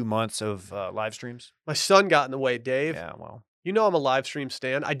last 2 months of live streams. My son got in the way, Dave. Yeah, well. You know I'm a live stream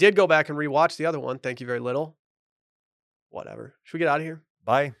stan. I did go back and rewatch the other one. Thank you very little. Whatever. Should we get out of here?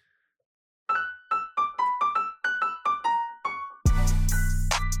 Bye.